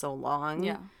is for so long.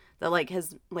 Yeah. That, like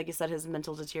you said, his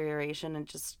mental deterioration,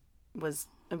 it was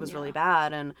really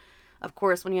bad. And, of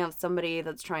course, when you have somebody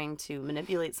that's trying to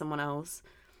manipulate someone else,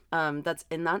 that's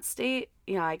in that state,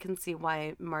 yeah, I can see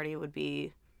why Marty would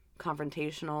be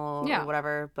confrontational Yeah. or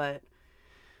whatever, but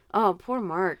oh, poor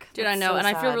Mark. Dude, That's I know, so and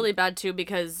I feel sad. really bad too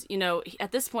because,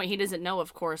 at this point he doesn't know,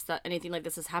 of course, that anything like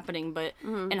this is happening, but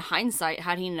in hindsight,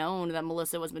 had he known that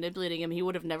Melissa was manipulating him, he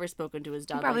would have never spoken to his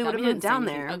dad. probably like that. would He have didn't been say down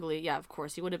anything there. Ugly, yeah, of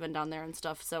course, he would have been down there and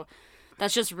stuff. So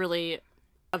that's just really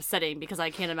upsetting because I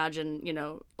can't imagine,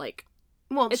 like,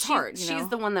 Well, it's hard. She's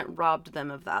the one that robbed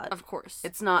them of that. Of course,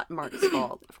 It's not Mark's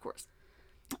fault. of course.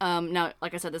 Now,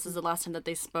 like I said, this is the last time that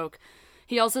they spoke.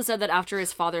 He also said that after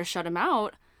his father shut him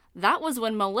out, that was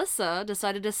when Melissa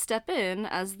decided to step in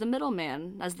as the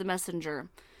middleman, as the messenger.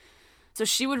 So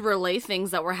she would relay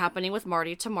things that were happening with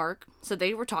Marty to Mark. So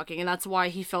they were talking, and that's why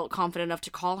he felt confident enough to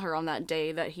call her on that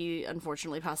day that he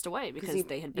unfortunately passed away, because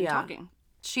they had been talking.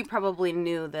 She probably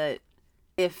knew that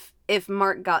if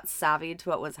Mark got savvy to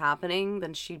what was happening,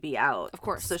 then she'd be out. Of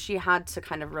course. So she had to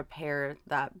kind of repair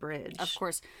that bridge. Of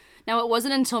course. Now, it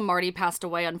wasn't until Marty passed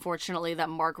away, unfortunately, that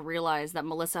Mark realized that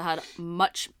Melissa had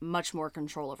much, much more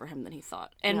control over him than he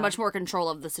thought. And much more control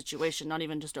of the situation, not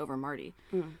even just over Marty.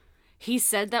 He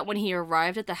said that when he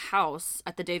arrived at the house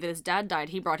at the day that his dad died,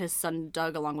 he brought his son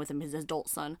Doug along with him, his adult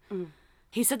son.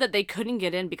 He said that they couldn't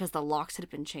get in because the locks had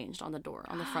been changed on the door,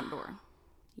 on the front door.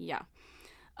 Yeah.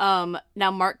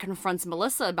 Now Mark confronts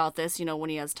Melissa about this, when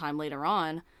he has time later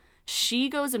on. She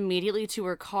goes immediately to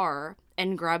her car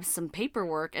and grabs some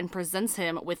paperwork and presents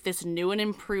him with this new and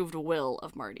improved will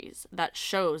of Marty's that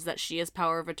shows that she has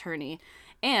power of attorney.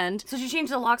 And So she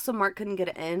changed the lock so Mark couldn't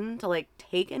get in to like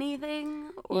take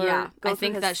anything or yeah, go I through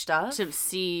think his that stuff. to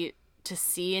see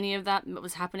any of that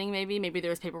was happening. Maybe there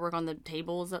was paperwork on the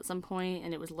tables at some point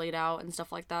and it was laid out and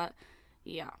stuff like that.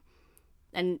 Yeah.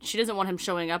 And she doesn't want him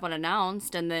showing up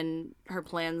unannounced and then her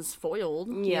plans foiled,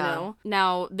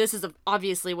 Now, this is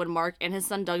obviously when Mark and his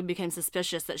son Doug became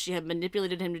suspicious that she had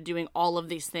manipulated him to doing all of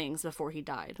these things before he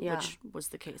died, which was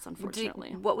the case,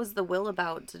 unfortunately. What was the will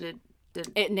about? Did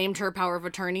It named her power of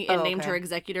attorney. It named her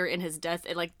executor in his death.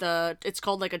 It's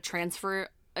called like a transfer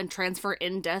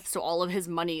in death, so all of his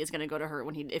money is going to go to her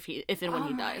when he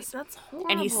dies. That's horrible.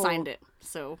 And he signed it.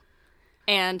 So,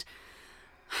 and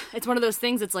it's one of those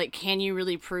things. It's like, can you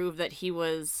really prove that he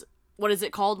was? What is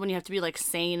it called when you have to be like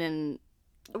sane and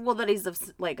Well, that he's of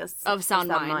sound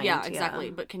mind? Yeah,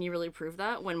 exactly. But can you really prove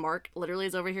that when Mark literally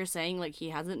is over here saying like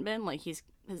he hasn't been, like his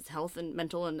health and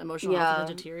mental and emotional health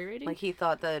is deteriorating? Like he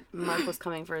thought that Mark was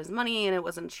coming for his money and it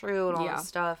wasn't true and all this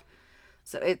stuff.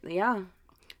 So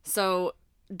So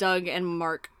Doug and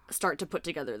Mark start to put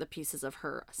together the pieces of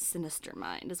her sinister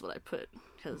mind, is what I put,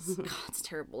 because God, it's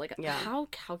terrible. Like how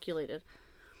calculated.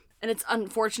 And it's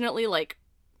unfortunately like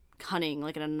cunning,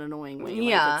 like in an annoying way.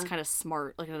 Like, it's kind of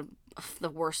smart, like in the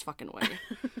worst fucking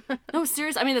way. No,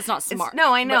 seriously. I mean, it's not smart.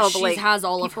 No, I know, but she like, has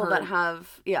all of people her that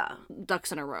have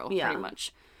ducks in a row, Yeah. pretty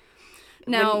much.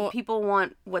 Now, when people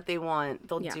want what they want,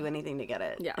 they'll do anything to get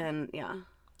it. Yeah. And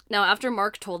Now, after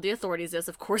Mark told the authorities this,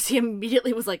 of course, he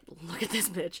immediately was like, "Look at this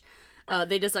bitch."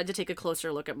 They decided to take a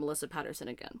closer look at Melissa Patterson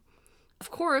again. Of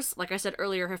course, like I said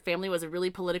earlier, her family was really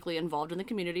politically involved in the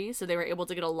community, so they were able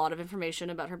to get a lot of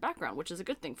information about her background, which is a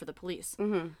good thing for the police.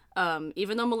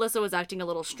 Even though Melissa was acting a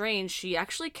little strange, she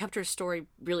actually kept her story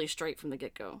really straight from the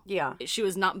get-go. Yeah. She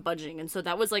was not budging, and so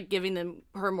that was like giving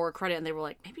her more credit, and they were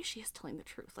like, maybe she is telling the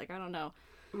truth. Like, I don't know.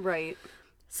 Right.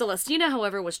 Celestina,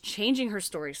 however, was changing her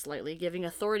story slightly, giving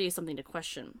authorities something to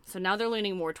question. So now they're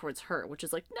leaning more towards her, which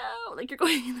is like, no, like you're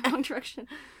going in the wrong direction.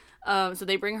 So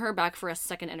they bring her back for a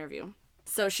second interview.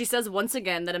 So she says once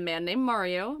again that a man named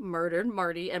Mario murdered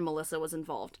Marty and Melissa was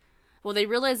involved. Well, they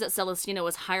realized that Celestina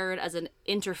was hired as an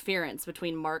interference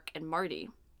between Mark and Marty.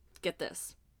 Get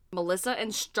this. Melissa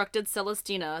instructed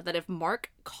Celestina that if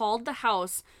Mark called the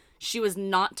house, she was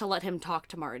not to let him talk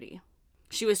to Marty.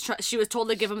 She was told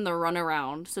to give him the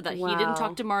runaround so that he didn't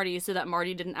talk to Marty, so that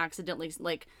Marty didn't accidentally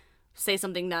like say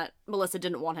something that Melissa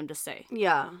didn't want him to say.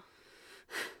 Yeah.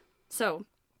 So,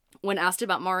 when asked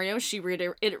about Mario, she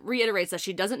reiterates that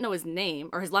she doesn't know his name,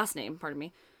 or his last name, pardon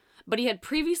me, but he had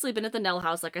previously been at the Nell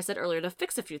house, like I said earlier, to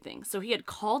fix a few things, so he had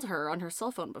called her on her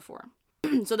cell phone before.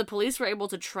 So the police were able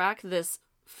to track this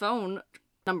phone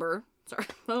number.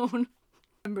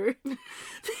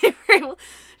 They were able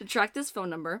to track this phone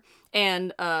number,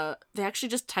 and they actually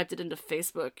just typed it into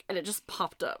Facebook, and it just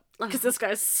popped up. Because this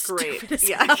guy's Great. stupid as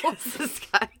Yeah. hell. This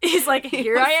guy. He's like,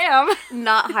 here I am.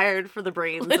 Not hired for the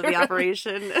brains of the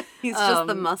operation. He's just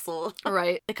the muscle.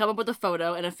 Right. They come up with a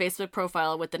photo and a Facebook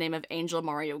profile with the name of Angel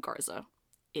Mario Garza.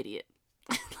 Idiot.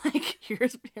 Like, here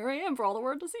I am for all the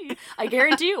world to see. I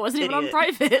guarantee you it wasn't even on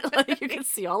Idiot. private. Like, you can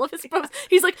see all of his posts.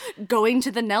 He's like, going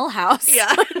to the Nell house.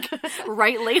 Yeah. Like,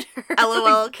 right later.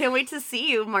 LOL, can't wait to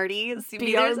see you, Marty.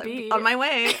 BRB. On my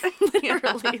way.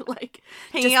 Literally, like,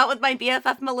 Hanging out with my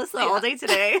BFF Melissa all day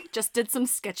today. just did some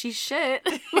sketchy shit.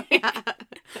 Yeah.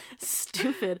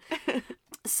 Stupid.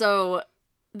 So,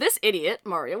 this idiot,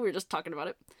 Mario, we were just talking about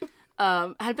it,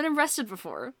 had been arrested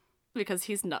before because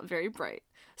he's not very bright.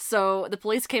 So, the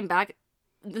police came back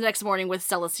the next morning with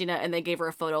Celestina and they gave her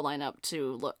a photo lineup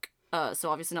to look. So,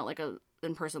 obviously not like a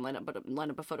in-person lineup, but a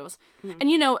lineup of photos. Mm-hmm. And,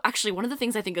 you know, actually, one of the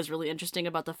things I think is really interesting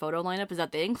about the photo lineup is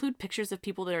that they include pictures of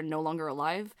people that are no longer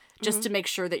alive, just to make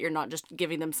sure that you're not just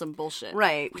giving them some bullshit.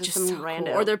 Right. Which is some so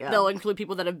random. cool. Or they'll include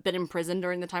people that have been in prison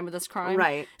during the time of this crime.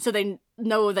 Right. So they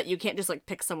know that you can't just, like,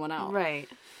 pick someone out. Right.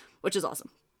 Which is awesome.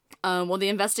 Well, the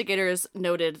investigators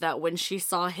noted that when she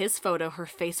saw his photo, her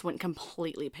face went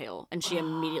completely pale, and she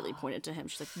immediately pointed to him.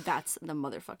 She's like, that's the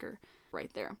motherfucker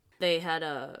right there. They had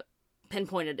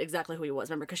pinpointed exactly who he was,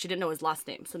 remember, because she didn't know his last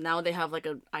name. So now they have, like,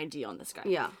 an ID on this guy.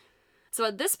 Yeah. So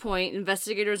at this point,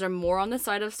 investigators are more on the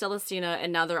side of Celestina,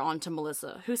 and now they're on to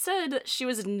Melissa, who said she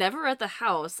was never at the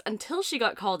house until she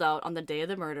got called out on the day of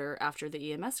the murder after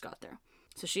the EMS got there.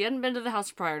 So she hadn't been to the house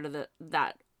prior to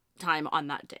that time on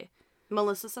that day.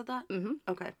 Melissa said that? Mm-hmm.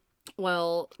 Okay.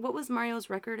 Well, what was Mario's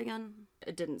record again?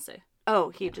 It didn't say.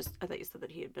 Oh, I thought you said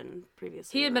that he had been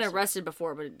previously He had been arrested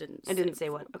before, but it didn't say. It didn't say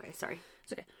what. Okay, sorry.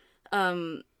 It's okay.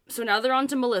 So now they're on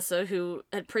to Melissa, who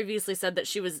had previously said that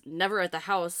she was never at the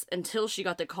house until she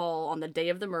got the call on the day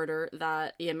of the murder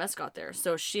that EMS got there.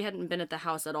 So she hadn't been at the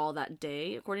house at all that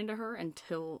day, according to her,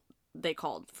 until they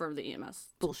called for the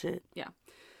EMS. Bullshit. Yeah.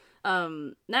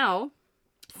 Now,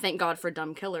 thank God for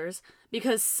dumb killers,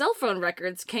 because cell phone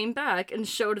records came back and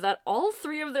showed that all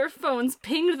three of their phones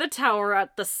pinged the tower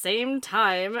at the same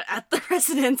time at the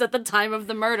residence at the time of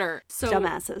the murder. So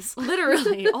dumbasses.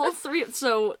 Literally, all three.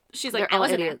 So she's like, They're I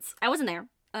wasn't idiots. there. I wasn't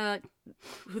there.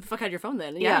 Who the fuck had your phone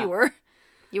then? Yeah. You were.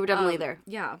 You were definitely there.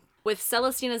 Yeah. With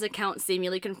Celestina's account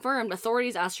seemingly confirmed,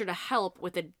 authorities asked her to help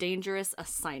with a dangerous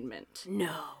assignment.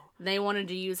 No. They wanted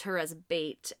to use her as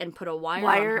bait and put a wire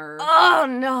on her. Oh,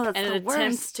 no, that's and the an worst.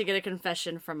 attempt to get a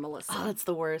confession from Melissa. Oh, that's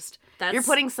the worst. That's- You're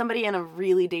putting somebody in a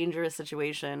really dangerous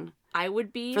situation I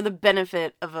would be for the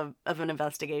benefit of an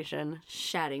investigation.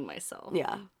 shatting myself.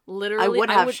 Yeah. Literally. I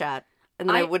would have shat, and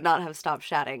then I I- would not have stopped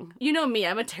shatting. You know me,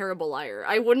 I'm a terrible liar.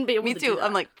 I wouldn't be able Me to too. do that.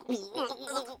 I'm like...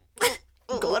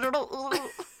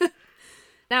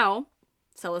 Now,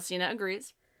 Celestina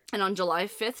agrees. And on July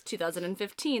 5th,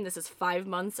 2015, this is 5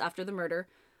 months after the murder,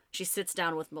 she sits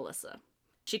down with Melissa.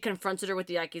 She confronted her with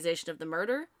the accusation of the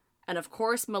murder, and of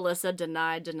course, Melissa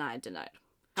denied. She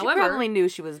probably knew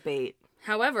she was bait.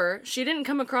 However, she didn't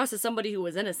come across as somebody who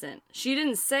was innocent. She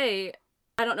didn't say,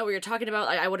 I don't know what you're talking about,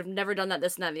 I would have never done that,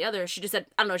 this and that, and the other. She just said,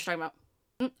 I don't know what you're talking about.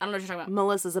 I don't know what you're talking about.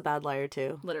 Melissa's a bad liar,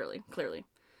 too. Literally, clearly.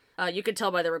 You could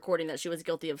tell by the recording that she was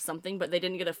guilty of something, but they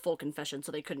didn't get a full confession,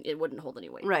 so it wouldn't hold any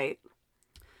weight. Right.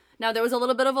 Now, there was a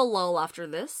little bit of a lull after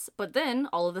this, but then,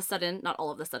 not all of a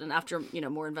sudden, after,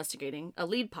 more investigating, a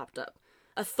lead popped up.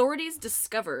 Authorities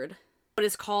discovered what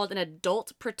is called an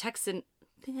Adult Protection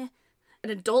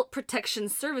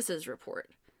Services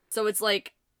report. So it's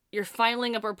like, you're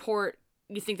filing a report,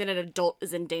 you think that an adult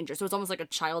is in danger. So it's almost like a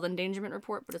child endangerment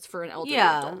report, but it's for an elderly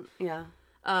adult. Yeah.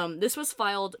 This was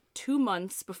filed 2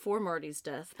 months before Marty's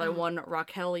death by one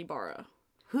Raquel Ibarra.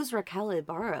 Who's Raquel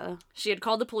Ibarra? She had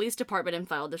called the police department and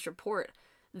filed this report.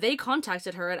 They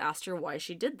contacted her and asked her why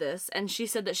she did this, and she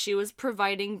said that she was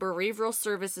providing behavioral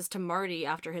services to Marty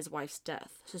after his wife's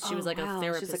death. So she was like a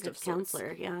therapist. She's like of a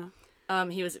counselor, yeah.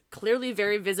 He was clearly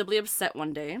very visibly upset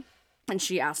one day, and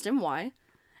she asked him why.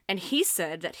 And he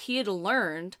said that he had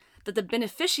learned that the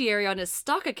beneficiary on his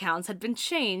stock accounts had been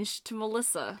changed to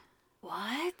Melissa.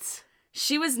 What?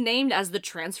 She was named as the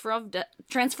transfer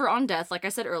on death, like I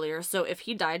said earlier, so if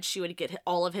he died, she would get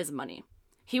all of his money.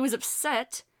 He was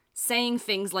upset, saying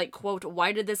things like, quote,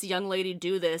 why did this young lady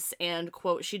do this, and,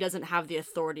 quote, she doesn't have the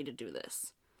authority to do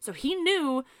this. So he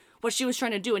knew what she was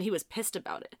trying to do, and he was pissed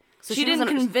about it. So she didn't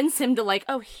convince him to, like,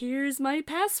 oh, here's my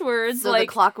passwords. So like,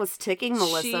 the clock was ticking,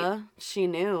 Melissa. She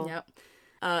knew.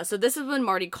 Yep. So this is when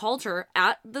Marty called her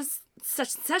at the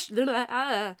session.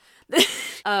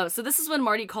 So this is when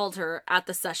Marty called her at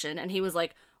the session, and he was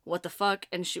like, what the fuck?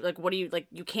 And she, like, what do you, like,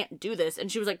 you can't do this.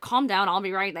 And she was like, calm down, I'll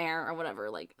be right there, or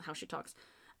whatever, like, how she talks.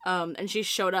 And she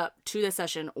showed up to the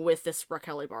session with this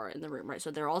Raquel Ibarra in the room, right? So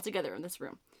they're all together in this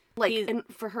room. Like, and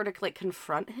for her to, like,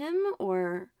 confront him,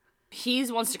 or... He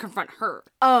wants to confront her.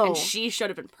 Oh. And she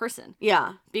showed up in person.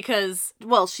 Yeah. Because...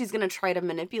 Well, she's going to try to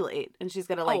manipulate. And she's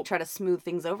going to, Oh. try to smooth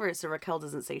things over so Raquel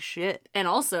doesn't say shit. And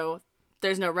also,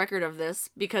 there's no record of this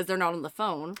because they're not on the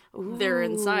phone. Ooh. They're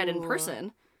inside in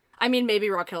person. I mean, maybe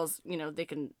Raquel's, they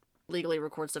can legally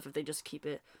record stuff if they just keep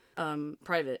it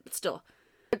private. But still.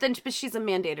 But she's a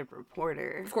mandated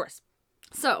reporter. Of course.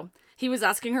 So, he was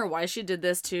asking her why she did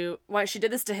this to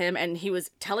him, and he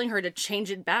was telling her to change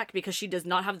it back because she does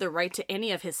not have the right to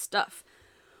any of his stuff.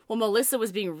 Well, Melissa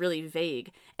was being really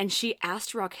vague, and she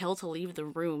asked Raquel to leave the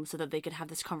room so that they could have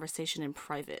this conversation in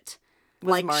private.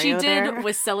 Was Mario she there? did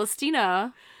with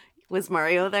Celestina. Was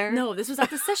Mario there? No, this was at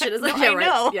the session. Isn't No, yeah, I right?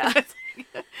 know. Yeah.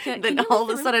 Then all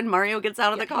of a sudden Mario gets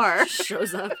out of the car.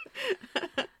 Shows up.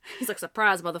 He's like,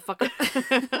 surprise,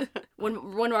 motherfucker.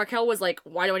 When Raquel was like,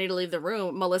 why do I need to leave the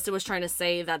room? Melissa was trying to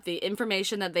say that the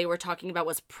information that they were talking about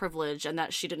was privilege and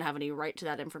that she didn't have any right to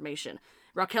that information.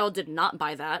 Raquel did not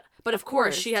buy that. But of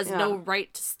course, she has no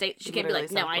right to state. She can't be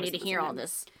like, no, I need to hear all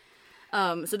this.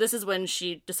 So this is when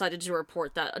she decided to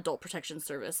report that Adult Protection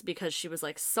Service because she was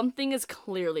like, something is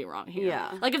clearly wrong here.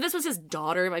 Yeah. Like, if this was his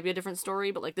daughter, it might be a different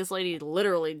story, but, like, this lady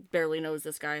literally barely knows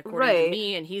this guy, according to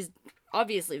me, and he's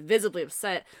obviously visibly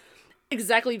upset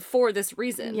exactly for this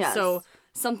reason. Yes. So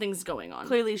something's going on.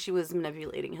 Clearly she was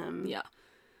manipulating him. Yeah.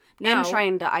 And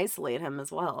trying to isolate him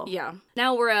as well. Yeah.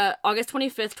 Now we're at August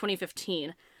 25th,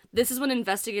 2015. This is when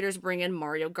investigators bring in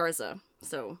Mario Garza.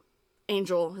 So...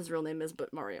 Angel, his real name is,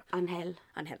 but Mario. Angel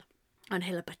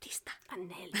Batista.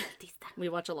 Angel Batista. We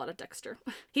watch a lot of Dexter.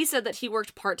 He said that he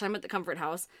worked part-time at the Comfort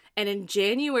House, and in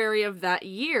January of that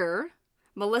year,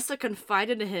 Melissa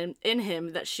confided in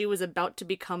him that she was about to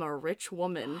become a rich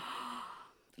woman.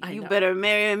 You better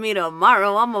marry me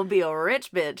tomorrow. I'm gonna be a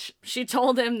rich bitch. She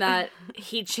told him that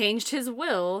he changed his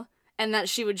will, and that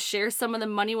she would share some of the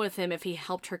money with him if he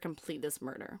helped her complete this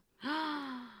murder.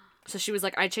 So she was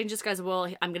like, I changed this guy's will,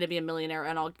 I'm gonna be a millionaire,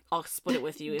 and I'll split it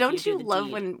with you. Don't you love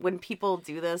when people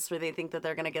do this, where they think that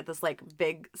they're gonna get this,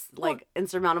 big,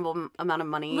 insurmountable amount of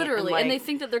money? Literally, and they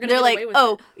think that they're gonna get away with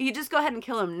oh, it. you just go ahead and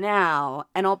kill him now,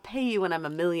 and I'll pay you when I'm a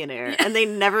millionaire. Yeah. And they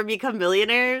never become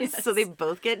millionaires, so they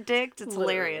both get dicked. It's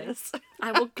hilarious.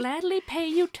 I will gladly pay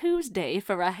you Tuesday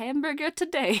for a hamburger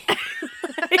today.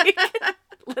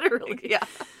 Literally. Yeah.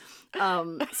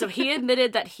 So he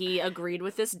admitted that he agreed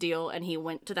with this deal and he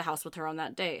went to the house with her on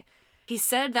that day. He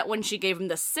said that when she gave him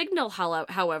the signal,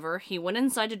 however, he went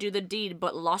inside to do the deed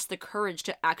but lost the courage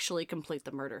to actually complete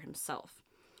the murder himself.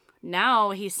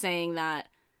 Now he's saying that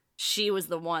she was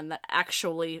the one that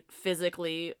actually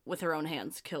physically, with her own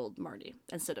hands, killed Marty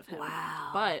instead of him. Wow.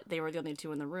 But they were the only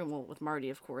two in the room, well, with Marty,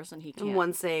 of course, and he can't.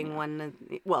 One saying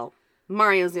well,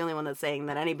 Mario's the only one that's saying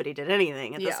that anybody did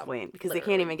anything at this point, because they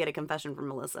can't even get a confession from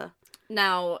Melissa.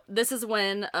 Now, this is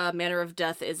when Manner of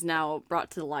Death is now brought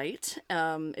to light.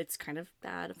 It's kind of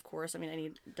bad, of course. I mean,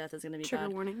 any death is going to be Trigger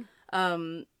bad.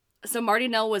 warning. So Marty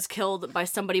Nell was killed by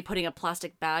somebody putting a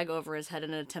plastic bag over his head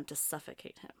in an attempt to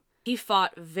suffocate him. He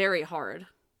fought very hard,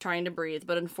 trying to breathe,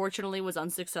 but unfortunately was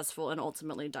unsuccessful and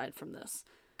ultimately died from this.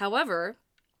 However,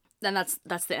 then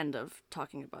that's the end of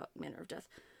talking about Manner of Death.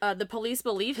 The police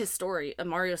believe his story,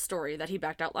 Mario's story, that he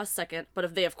backed out last second,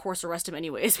 but they, of course, arrest him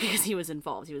anyways because he was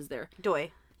involved. He was there.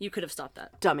 Doy. You could have stopped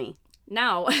that. Dummy.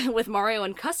 Now, with Mario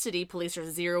in custody, police are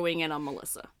zeroing in on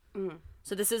Melissa. Mm.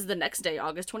 So this is the next day,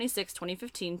 August 26,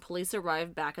 2015. Police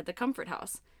arrive back at the Comfort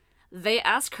House. They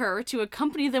ask her to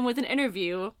accompany them with an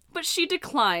interview, but she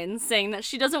declines, saying that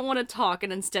she doesn't want to talk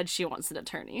and instead she wants an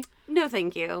attorney. No,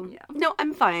 thank you. Yeah. No,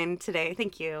 I'm fine today.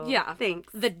 Thank you. Yeah.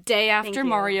 Thanks. The day after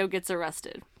Mario gets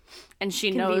arrested. And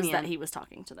she knows that he was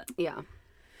talking to them. Yeah.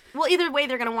 Well, either way,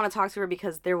 they're going to want to talk to her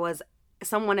because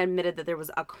someone admitted that there was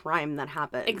a crime that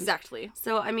happened. Exactly.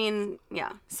 So, I mean,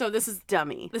 yeah. So this is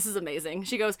dummy. This is amazing.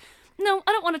 She goes, no,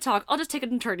 I don't want to talk. I'll just take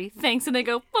an attorney. Thanks. And they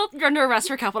go, well, you're under arrest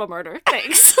for capital murder.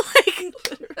 Thanks.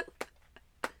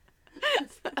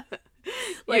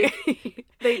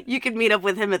 You could meet up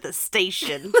with him at the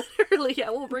station. Literally, yeah,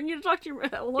 we'll bring you to talk to your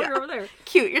lawyer over there.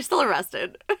 Cute, you're still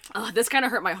arrested. This kind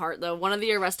of hurt my heart, though. One of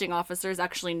the arresting officers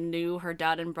actually knew her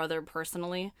dad and brother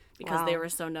personally because they were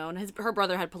so known. Her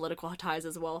brother had political ties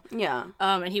as well. Yeah.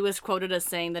 And he was quoted as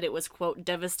saying that it was, quote,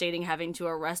 devastating having to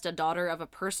arrest a daughter of a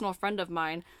personal friend of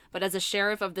mine, but as a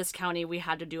sheriff of this county, we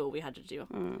had to do what we had to do.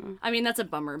 Mm. I mean, that's a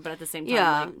bummer, but at the same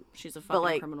time, she's a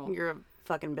fucking criminal. You're a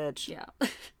fucking bitch. Yeah.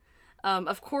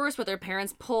 Of course, with her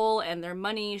parents' pull and their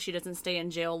money, she doesn't stay in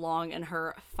jail long, and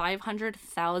her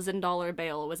 $500,000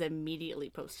 bail was immediately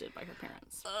posted by her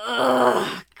parents.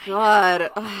 Ugh,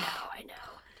 God. I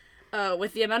know.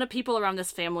 With the amount of people around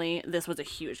this family, this was a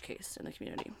huge case in the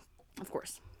community. Of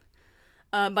course.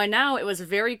 By now, it was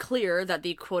very clear that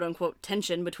the quote-unquote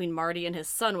tension between Marty and his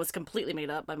son was completely made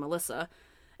up by Melissa.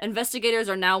 Investigators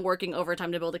are now working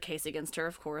overtime to build a case against her,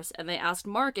 of course, and they asked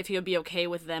Mark if he would be okay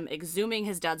with them exhuming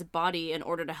his dad's body in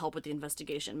order to help with the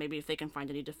investigation. Maybe if they can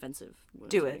find any defensive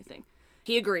wounds or anything.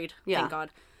 He agreed, thank God.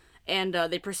 And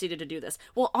they proceeded to do this.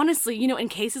 Well, honestly, you know, in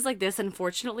cases like this,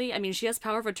 unfortunately, I mean, she has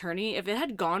power of attorney. If it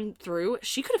had gone through,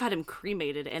 she could have had him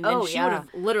cremated, and then she would have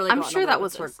literally I'm sure that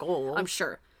was her goal. I'm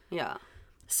sure. Yeah.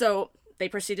 So they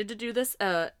proceeded to do this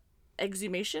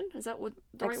exhumation. Is that what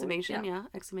the exhumation? Right word? Yeah,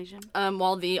 exhumation.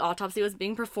 While the autopsy was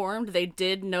being performed, they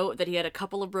did note that he had a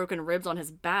couple of broken ribs on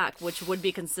his back, which would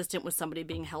be consistent with somebody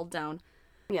being held down.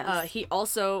 Yes. He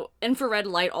also, infrared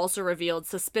light also revealed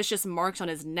suspicious marks on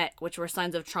his neck, which were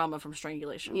signs of trauma from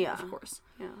strangulation. Yeah. Of course.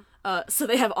 Yeah. So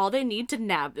they have all they need to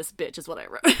nab this bitch, is what I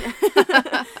wrote.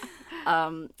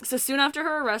 So soon after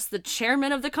her arrest, the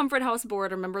chairman of the Comfort House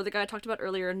board, remember the guy I talked about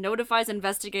earlier, notifies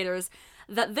investigators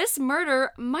that this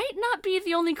murder might not be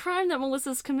the only crime that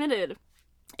Melissa's committed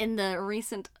in the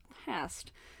recent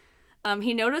past.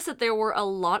 He noticed that there were a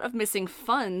lot of missing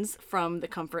funds from the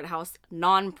Comfort House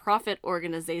non-profit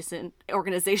organization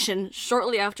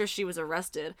shortly after she was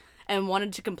arrested, and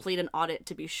wanted to complete an audit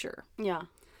to be sure. Yeah.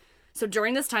 So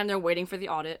during this time they're waiting for the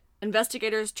audit,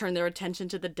 investigators turned their attention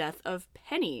to the death of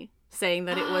Penny, saying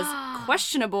that it was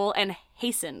questionable and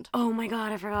hastened. Oh my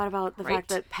God, I forgot about the fact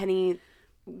that Penny,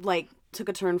 took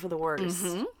a turn for the worse.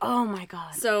 Mm-hmm. Oh my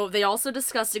God. So they also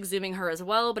discussed exhuming her as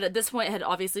well, but at this point it had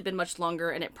obviously been much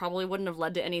longer and it probably wouldn't have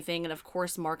led to anything, and of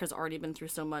course Mark has already been through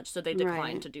so much, so they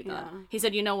declined to do that. Yeah. He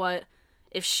said, you know what?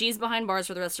 If she's behind bars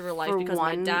for the rest of her life because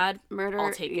my dad murder,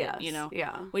 I'll take it, you know?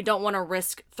 Yeah. We don't want to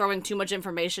risk throwing too much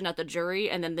information at the jury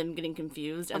and then them getting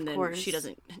confused and then she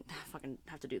doesn't fucking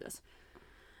have to do this.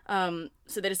 So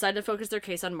they decided to focus their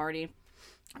case on Marty.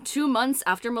 2 months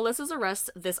after Melissa's arrest,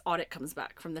 this audit comes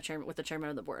back from the chairman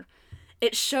of the board.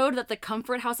 It showed that the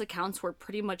Comfort House accounts were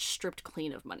pretty much stripped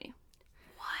clean of money.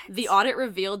 What? The audit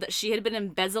revealed that she had been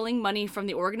embezzling money from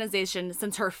the organization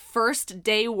since her first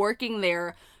day working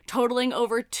there, totaling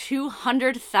over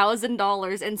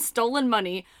 $200,000 in stolen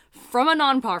money from a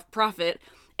non-profit,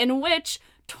 in which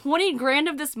 20 grand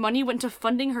of this money went to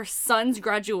funding her son's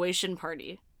graduation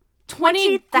party.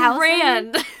 20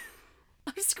 grand!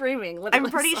 I'm screaming. Literally.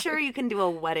 I'm pretty sure you can do a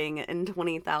wedding in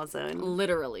 20,000.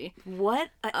 Literally.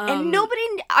 What? And nobody,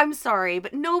 I'm sorry,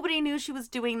 but nobody knew she was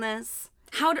doing this.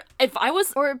 If I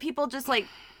was... Or people just,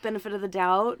 benefit of the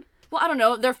doubt. Well, I don't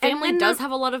know. Their family does have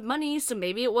a lot of money, so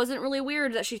maybe it wasn't really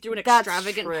weird that she threw an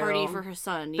extravagant party for her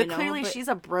son, you know? Clearly she's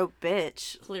a broke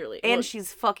bitch. Clearly. And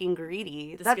she's fucking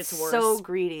greedy. That's so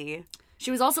greedy. She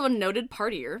was also a noted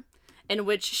partier, in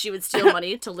which she would steal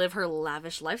money to live her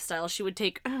lavish lifestyle. She would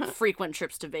take frequent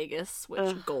trips to Vegas,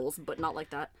 which goals, but not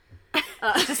like that.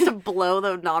 Just to blow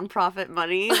the nonprofit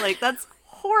money? That's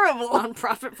horrible.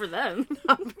 Nonprofit for them.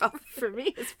 Nonprofit for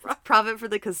me. It's profit for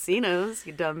the casinos,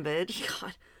 you dumb bitch.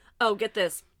 God. Oh, get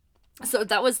this. So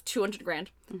that was 200 grand.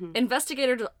 Mm-hmm.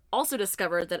 Investigators also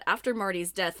discovered that after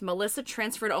Marty's death, Melissa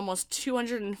transferred almost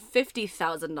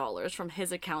 $250,000 from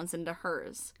his accounts into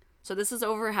hers. So this is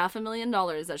over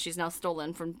 $500,000 that she's now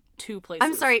stolen from 2 places.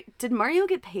 I'm sorry, did Mario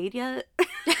get paid yet?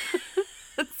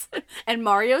 And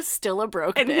Mario's still a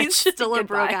broke bitch. And he's still a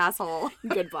broke asshole.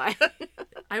 Goodbye.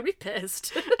 I'd be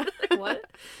pissed. What?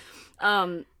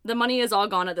 The money is all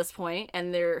gone at this point,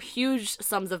 and there are huge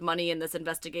sums of money in this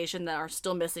investigation that are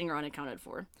still missing or unaccounted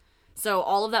for. So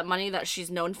all of that money that she's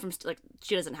known from,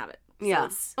 she doesn't have it. So yeah.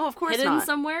 It's of course hidden not.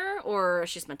 somewhere, or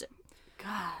she spent it.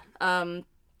 God.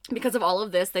 Because of all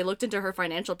of this, they looked into her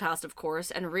financial past, of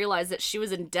course, and realized that she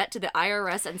was in debt to the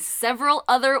IRS and several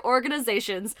other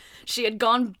organizations. She had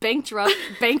gone bankrupt.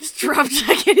 I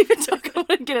can't even talk. I'm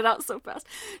going to get it out so fast.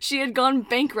 She had gone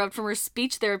bankrupt from her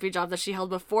speech therapy job that she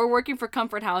held before working for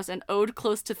Comfort House and owed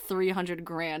close to 300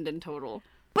 grand in total.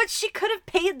 But she could have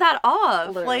paid that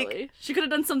off. Literally. She could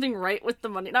have done something right with the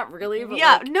money. Not really, but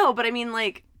yeah, no, but I mean,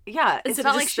 yeah, it's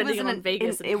not like she was in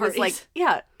Vegas. It was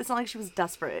it's not like she was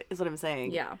desperate, is what I'm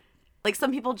saying. Yeah.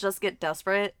 Some people just get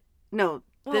desperate. No,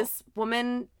 this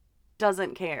woman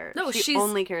doesn't care. No, she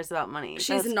only cares about money.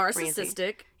 She's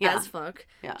narcissistic as fuck.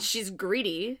 Yeah. She's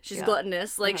greedy. She's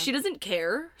gluttonous. She doesn't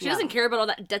care. She doesn't care about all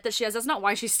that debt that she has. That's not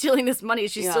why she's stealing this money.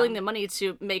 She's stealing the money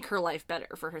to make her life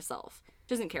better for herself. She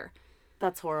doesn't care.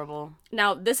 That's horrible.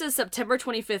 Now, this is September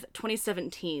 25th,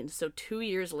 2017, so 2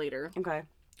 years later. Okay.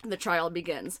 The trial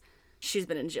begins. She's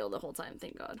been in jail the whole time,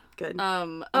 thank God. Good.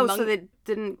 So they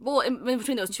didn't... Well, in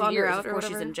between those 2 years, of course,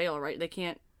 she's in jail, right? They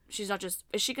can't... She's not just...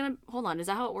 Is she gonna... Hold on, is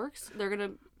that how it works? They're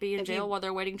gonna be in jail while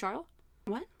they're awaiting trial?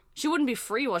 What? She wouldn't be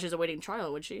free while she's awaiting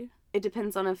trial, would she? It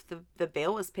depends on if the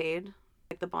bail was paid.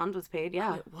 Like, the bond was paid, Oh,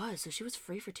 yeah. it was. So she was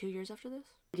free for 2 years after this?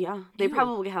 Yeah. They Ew.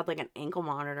 probably had, like, an ankle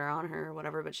monitor on her or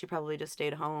whatever, but she probably just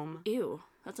stayed home. Ew.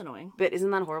 That's annoying. But isn't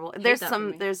that horrible? that for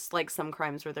me. There's, like, some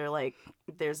crimes where they're like,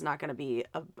 there's not going to be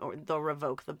or they'll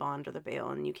revoke the bond or the bail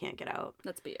and you can't get out.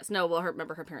 That's BS. No, well,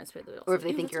 remember her parents paid the bill. Or if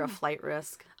they think you're a flight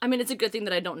risk. I mean, it's a good thing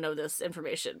that I don't know this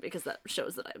information because that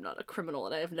shows that I'm not a criminal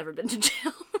and I have never been to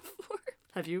jail before.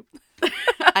 Have you?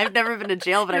 I've never been to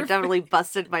jail, but I've definitely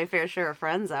busted my fair share of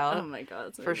friends out. Oh my god.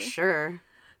 That's for amazing. sure.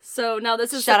 So now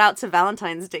this is Shout out to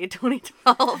Valentine's Day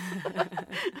 2012.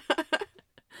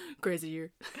 crazy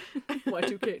year.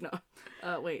 Y2K.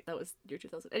 No. Wait, that was year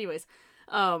 2000. Anyways,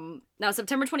 now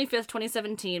September 25th,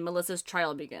 2017, Melissa's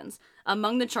trial begins.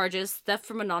 Among the charges, theft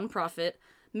from a nonprofit,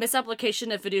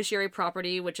 misapplication of fiduciary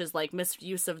property, which is like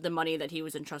misuse of the money that he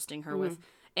was entrusting her with,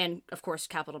 and of course,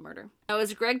 capital murder. Now, it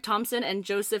was Greg Thompson and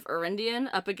Joseph Arendian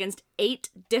up against 8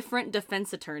 different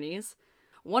defense attorneys,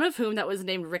 one of whom that was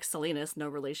named Rick Salinas, no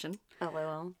relation.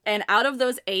 LOL. And out of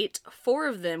those 8, 4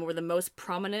 of them were the most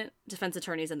prominent defense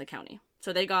attorneys in the county.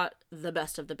 So they got the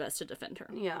best of the best to defend her.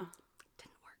 Yeah.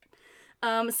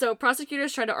 So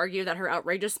prosecutors tried to argue that her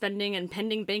outrageous spending and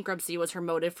pending bankruptcy was her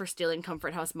motive for stealing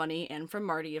Comfort House money, and from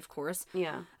Marty, of course.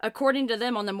 Yeah. According to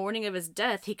them, on the morning of his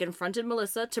death, he confronted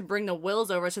Melissa to bring the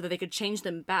wills over so that they could change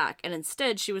them back, and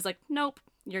instead she was like, nope,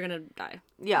 you're gonna die.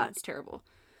 Yeah. It's terrible.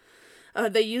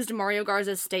 They used Mario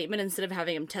Garza's statement instead of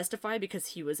having him testify because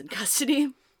he was in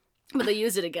custody, but they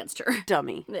used it against her.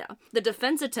 Dummy. Yeah. The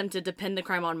defense attempted to pin the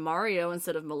crime on Mario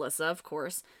instead of Melissa, of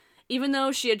course. Even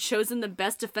though she had chosen the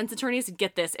best defense attorneys,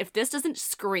 get this, if this doesn't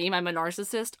scream I'm a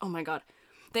narcissist, oh my god.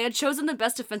 They had chosen the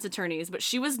best defense attorneys, but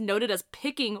she was noted as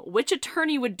picking which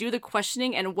attorney would do the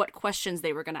questioning and what questions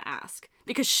they were going to ask.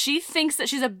 Because she thinks that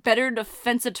she's a better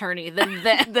defense attorney than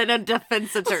them. Than a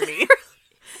defense attorney.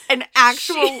 An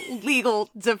actual legal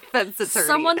defense attorney.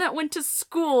 Someone that went to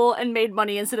school and made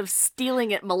money instead of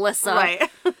stealing it, Melissa. Right.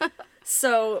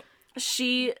 So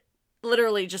she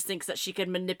literally just thinks that she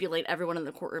can manipulate everyone in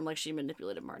the courtroom like she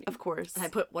manipulated Marty. Of course. And I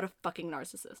put, what a fucking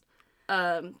narcissist.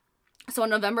 So on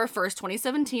November 1st,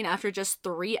 2017, after just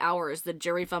 3 hours, the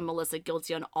jury found Melissa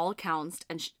guilty on all counts,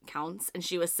 and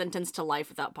she was sentenced to life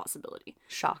without possibility.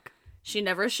 Shock. She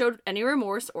never showed any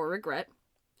remorse or regret.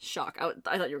 Shock.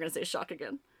 I thought you were going to say shock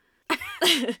again.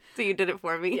 So you did it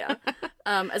for me. Yeah.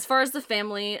 As far as the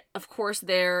family, of course,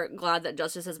 they're glad that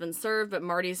justice has been served, but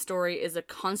Marty's story is a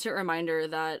constant reminder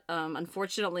that,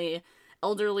 unfortunately,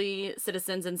 elderly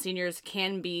citizens and seniors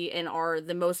can be and are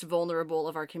the most vulnerable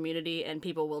of our community, and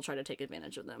people will try to take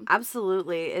advantage of them.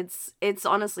 Absolutely. It's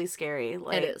honestly scary.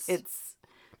 Like, It is.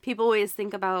 People always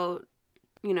think about,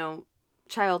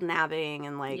 child nabbing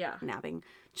and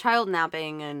child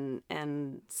napping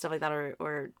and stuff like that,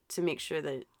 or to make sure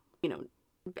that,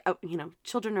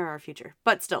 children are our future,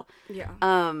 but still. Yeah.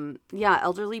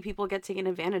 Elderly people get taken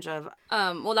advantage of.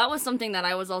 Well, that was something that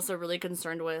I was also really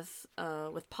concerned with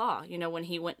Pa, when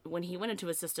he went into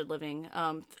assisted living.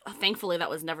 Thankfully that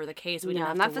was never the case. We didn't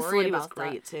have and to that worry facility about was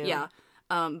great that. too. Yeah.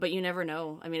 But you never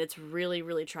know. I mean, it's really,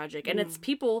 really tragic. And it's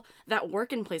people that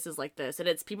work in places like this, and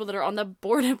it's people that are on the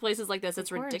board in places like this.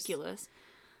 It's ridiculous.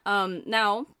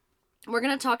 Now, we're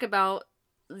going to talk about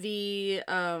the,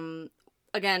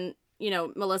 again,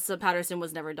 Melissa Patterson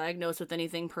was never diagnosed with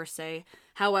anything per se.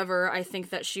 However, I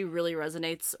think that she really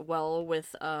resonates well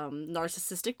with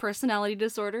narcissistic personality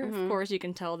disorder. Of course, you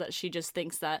can tell that she just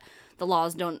thinks that the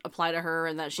laws don't apply to her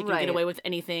and that she can get away with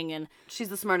anything. And she's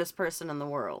the smartest person in the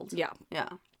world. Yeah. Yeah.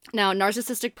 Now,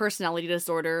 narcissistic personality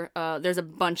disorder, there's a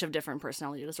bunch of different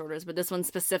personality disorders, but this one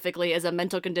specifically is a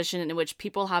mental condition in which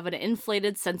people have an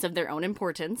inflated sense of their own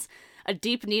importance, a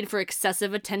deep need for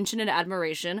excessive attention and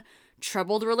admiration,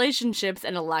 troubled relationships,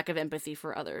 and a lack of empathy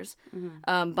for others.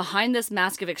 Behind this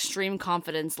mask of extreme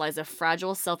confidence lies a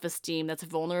fragile self-esteem that's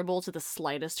vulnerable to the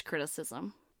slightest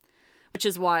criticism. Which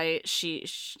is why she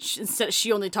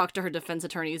only talked to her defense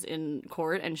attorneys in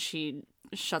court, and she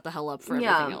shut the hell up for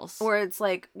everything else. Or it's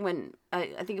like when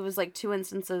I think it was like 2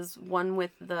 instances, one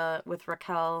with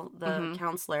Raquel, the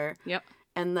counselor, Yep.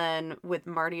 and then with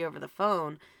Marty over the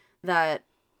phone, that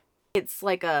it's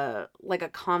like a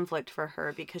conflict for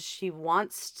her because she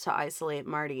wants to isolate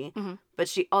Marty, but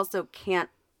she also can't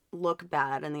look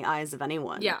bad in the eyes of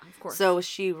anyone. Yeah, of course. So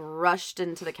she rushed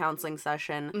into the counseling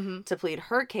session to plead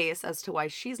her case as to why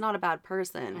she's not a bad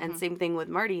person. And same thing with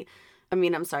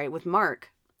with Mark.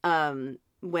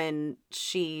 When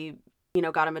she,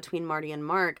 got in between Marty and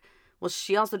Mark, well,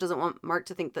 she also doesn't want Mark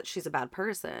to think that she's a bad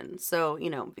person. So,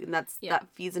 that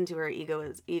feeds into her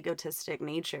egotistic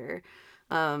nature.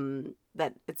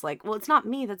 That it's like, well, it's not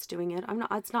me that's doing it.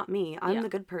 It's not me. I'm the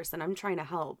good person. I'm trying to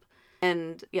help.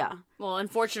 And yeah. Well,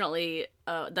 unfortunately,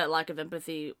 that lack of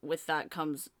empathy, with that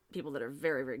comes people that are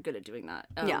very, very good at doing that.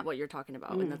 What you're talking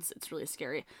about, and it's really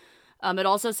scary. It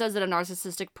also says that a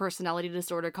narcissistic personality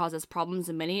disorder causes problems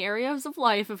in many areas of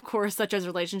life, of course, such as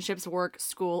relationships, work,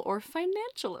 school, or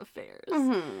financial affairs.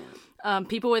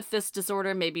 People with this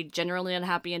disorder may be generally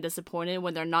unhappy and disappointed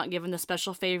when they're not given the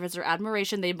special favors or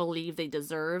admiration they believe they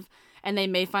deserve, and they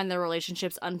may find their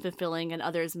relationships unfulfilling, and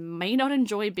others may not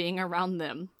enjoy being around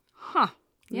them. Huh.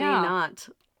 Yeah. May not.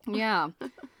 Yeah.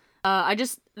 I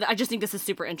just think this is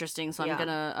super interesting, so I'm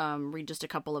gonna read just a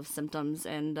couple of symptoms.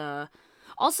 And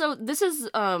also, this is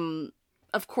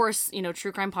of course,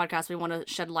 true crime podcast, we want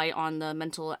to shed light on the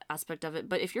mental aspect of it.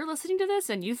 But if you're listening to this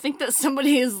and you think that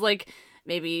somebody is like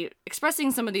maybe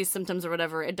expressing some of these symptoms or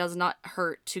whatever, it does not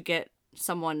hurt to get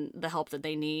someone the help that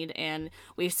they need. And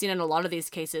we've seen in a lot of these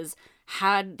cases,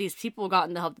 had these people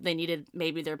gotten the help that they needed,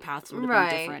 maybe their paths would have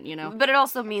been different, But it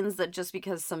also means that just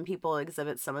because some people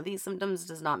exhibit some of these symptoms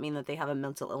does not mean that they have a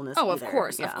mental illness either.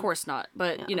 Of course not.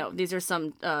 But, these are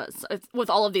some, with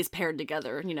all of these paired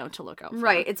together, to look out for.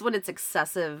 Right, it's when it's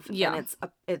excessive and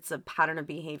it's a pattern of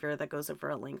behavior that goes over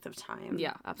a length of time.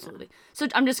 Yeah, absolutely. So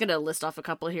I'm just going to list off a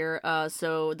couple here.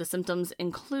 So the symptoms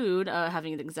include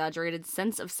having an exaggerated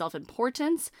sense of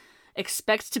self-importance,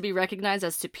 expects to be recognized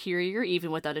as superior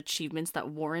even without achievements that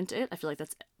warrant it. I feel like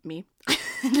that's me.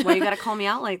 Why you gotta call me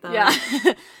out like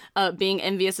that? Yeah. Being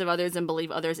envious of others and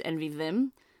believe others envy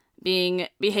them.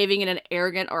 Behaving in an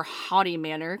arrogant or haughty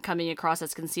manner, coming across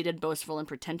as conceited, boastful, and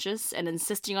pretentious, and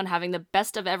insisting on having the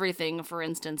best of everything, for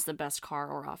instance, the best car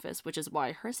or office, which is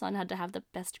why her son had to have the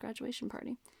best graduation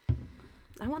party.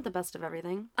 I want the best of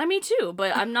everything. Me too,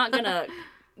 but I'm not gonna...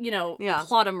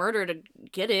 plot a murder to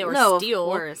get it or steal. Of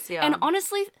course, yeah. And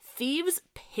honestly, thieves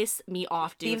piss me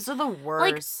off, dude. Thieves are the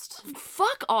worst. Like,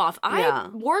 fuck off. I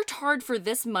worked hard for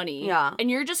this money. Yeah.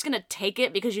 And you're just gonna take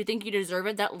it because you think you deserve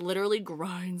it? That literally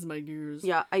grinds my gears.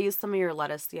 Yeah, I used some of your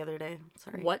lettuce the other day.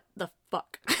 Sorry. What the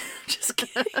fuck? Just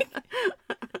kidding.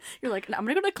 You're like, I'm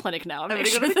gonna go to the clinic now and make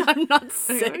sure that I'm not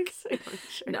sick.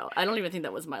 Sure. No, I don't even think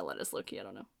that was my lettuce, Loki. I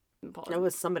don't know. It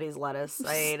was somebody's lettuce.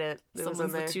 I ate it.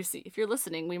 Someone's with 2C. If you're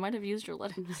listening, we might have used your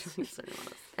lettuce.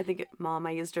 I think, Mom,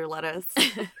 I used your lettuce.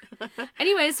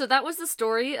 Anyway, so that was the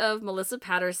story of Melissa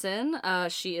Patterson.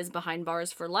 She is behind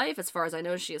bars for life. As far as I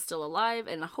know, she is still alive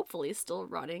and hopefully still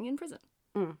rotting in prison.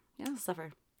 Yeah,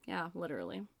 suffer. Yeah,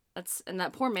 literally. And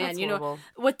that poor man, That's horrible.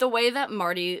 with the way that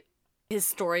Marty, his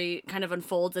story kind of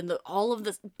unfolds and all of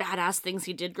the badass things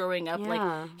he did growing up,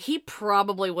 like, he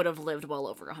probably would have lived well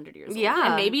over 100 years old. Yeah.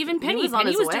 And maybe even Penny.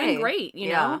 Penny was doing great, you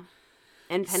know?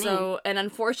 And Penny. And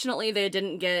unfortunately, they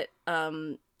didn't get,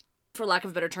 for lack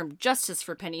of a better term, justice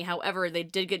for Penny. However, they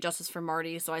did get justice for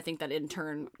Marty, so I think that in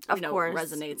turn,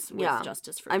 resonates with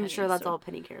justice for Penny. I'm sure that's all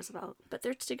Penny cares about. But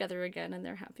they're together again, and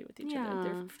they're happy with each other.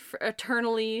 They're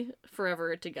eternally,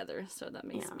 forever together, so that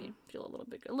makes me feel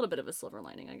a little bit of a silver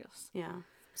lining, I guess. Yeah.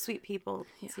 Sweet people.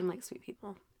 Seem like sweet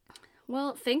people.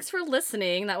 Well, thanks for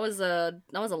listening. That was a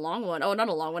long one. Oh, not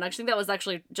a long one. Actually, that was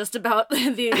actually just about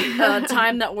the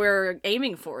time that we're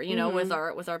aiming for, with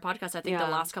our podcast. I think the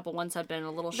last couple ones have been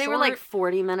a little short. They were like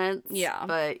 40 minutes. Yeah.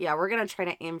 But yeah, we're going to try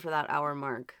to aim for that hour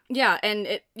mark. Yeah,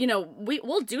 and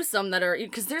we'll do some that are,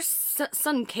 because there's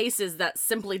some cases that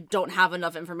simply don't have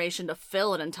enough information to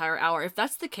fill an entire hour. If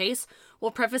that's the case,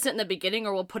 we'll preface it in the beginning,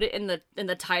 or we'll put it in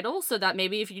the title, so that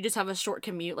maybe if you just have a short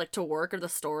commute, like to work or the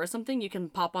store or something, you can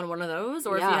pop on one of those.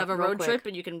 Or if you have a road trip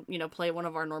and you can, play one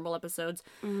of our normal episodes,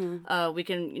 we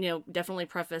can, definitely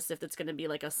preface if it's going to be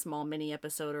like a small mini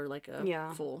episode or like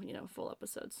a full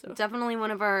episode. So definitely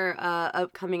one of our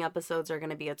upcoming episodes are going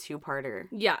to be a two-parter.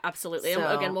 Yeah, absolutely. So,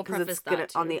 and again, we'll preface that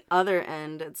too. On the other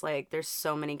end, it's like there's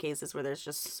so many cases where there's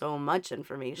just so much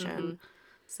information.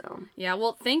 So yeah,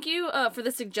 well, thank you for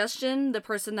the suggestion. The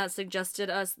person that suggested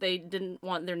us, they didn't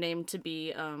want their name to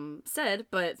be said,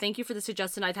 but thank you for the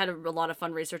suggestion. I've had a lot of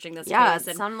fun researching this case. Yeah,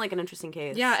 it sounded like an interesting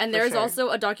case. Yeah, and there's also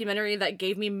a documentary that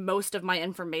gave me most of my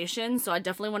information, so I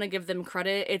definitely want to give them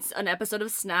credit. It's an episode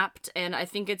of Snapped, and I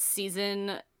think it's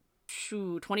season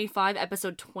 25,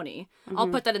 episode 20. I'll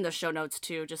put that in the show notes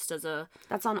too, just as a...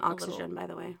 That's on Oxygen, by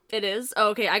the way. It is? Oh,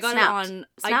 okay, I got Snapped. it on...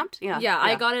 Snapped? Yeah.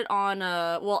 I got it on,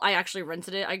 well, I actually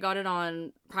rented it. I got it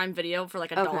on Prime Video for like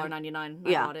 $1.99.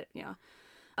 I bought it,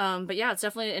 but yeah, it's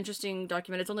definitely an interesting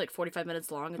documentary. It's only like 45 minutes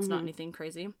long. It's not anything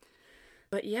crazy.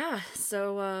 But yeah,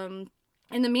 so,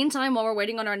 in the meantime, while we're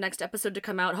waiting on our next episode to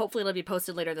come out, hopefully it'll be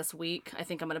posted later this week. I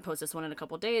think I'm going to post this one in a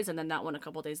couple days, and then that one a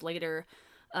couple days later.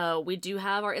 We do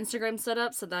have our Instagram set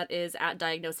up, so that is at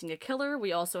Diagnosing a Killer.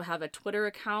 We also have a Twitter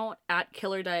account at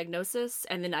Killer Diagnosis.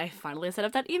 And then I finally set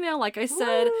up that email, like I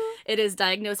said. Woo! It is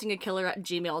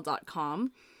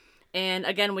diagnosingakiller@gmail.com. And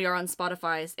again, we are on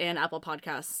Spotify and Apple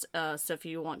Podcasts. So if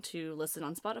you want to listen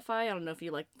on Spotify, I don't know if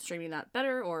you like streaming that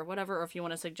better or whatever, or if you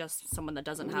want to suggest someone that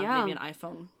doesn't have maybe an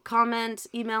iPhone. Comment,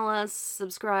 email us,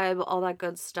 subscribe, all that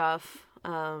good stuff.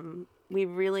 We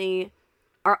really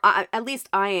are, at least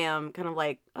I am kind of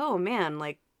like, oh man,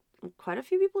 like quite a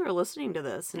few people are listening to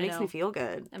this. It makes me feel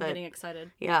good. I'm getting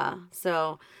excited. Yeah.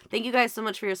 So thank you guys so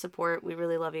much for your support. We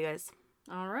really love you guys.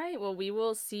 All right. Well, we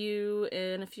will see you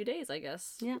in a few days, I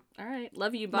guess. Yeah. All right.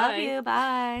 Love you. Bye. Love you.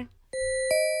 Bye.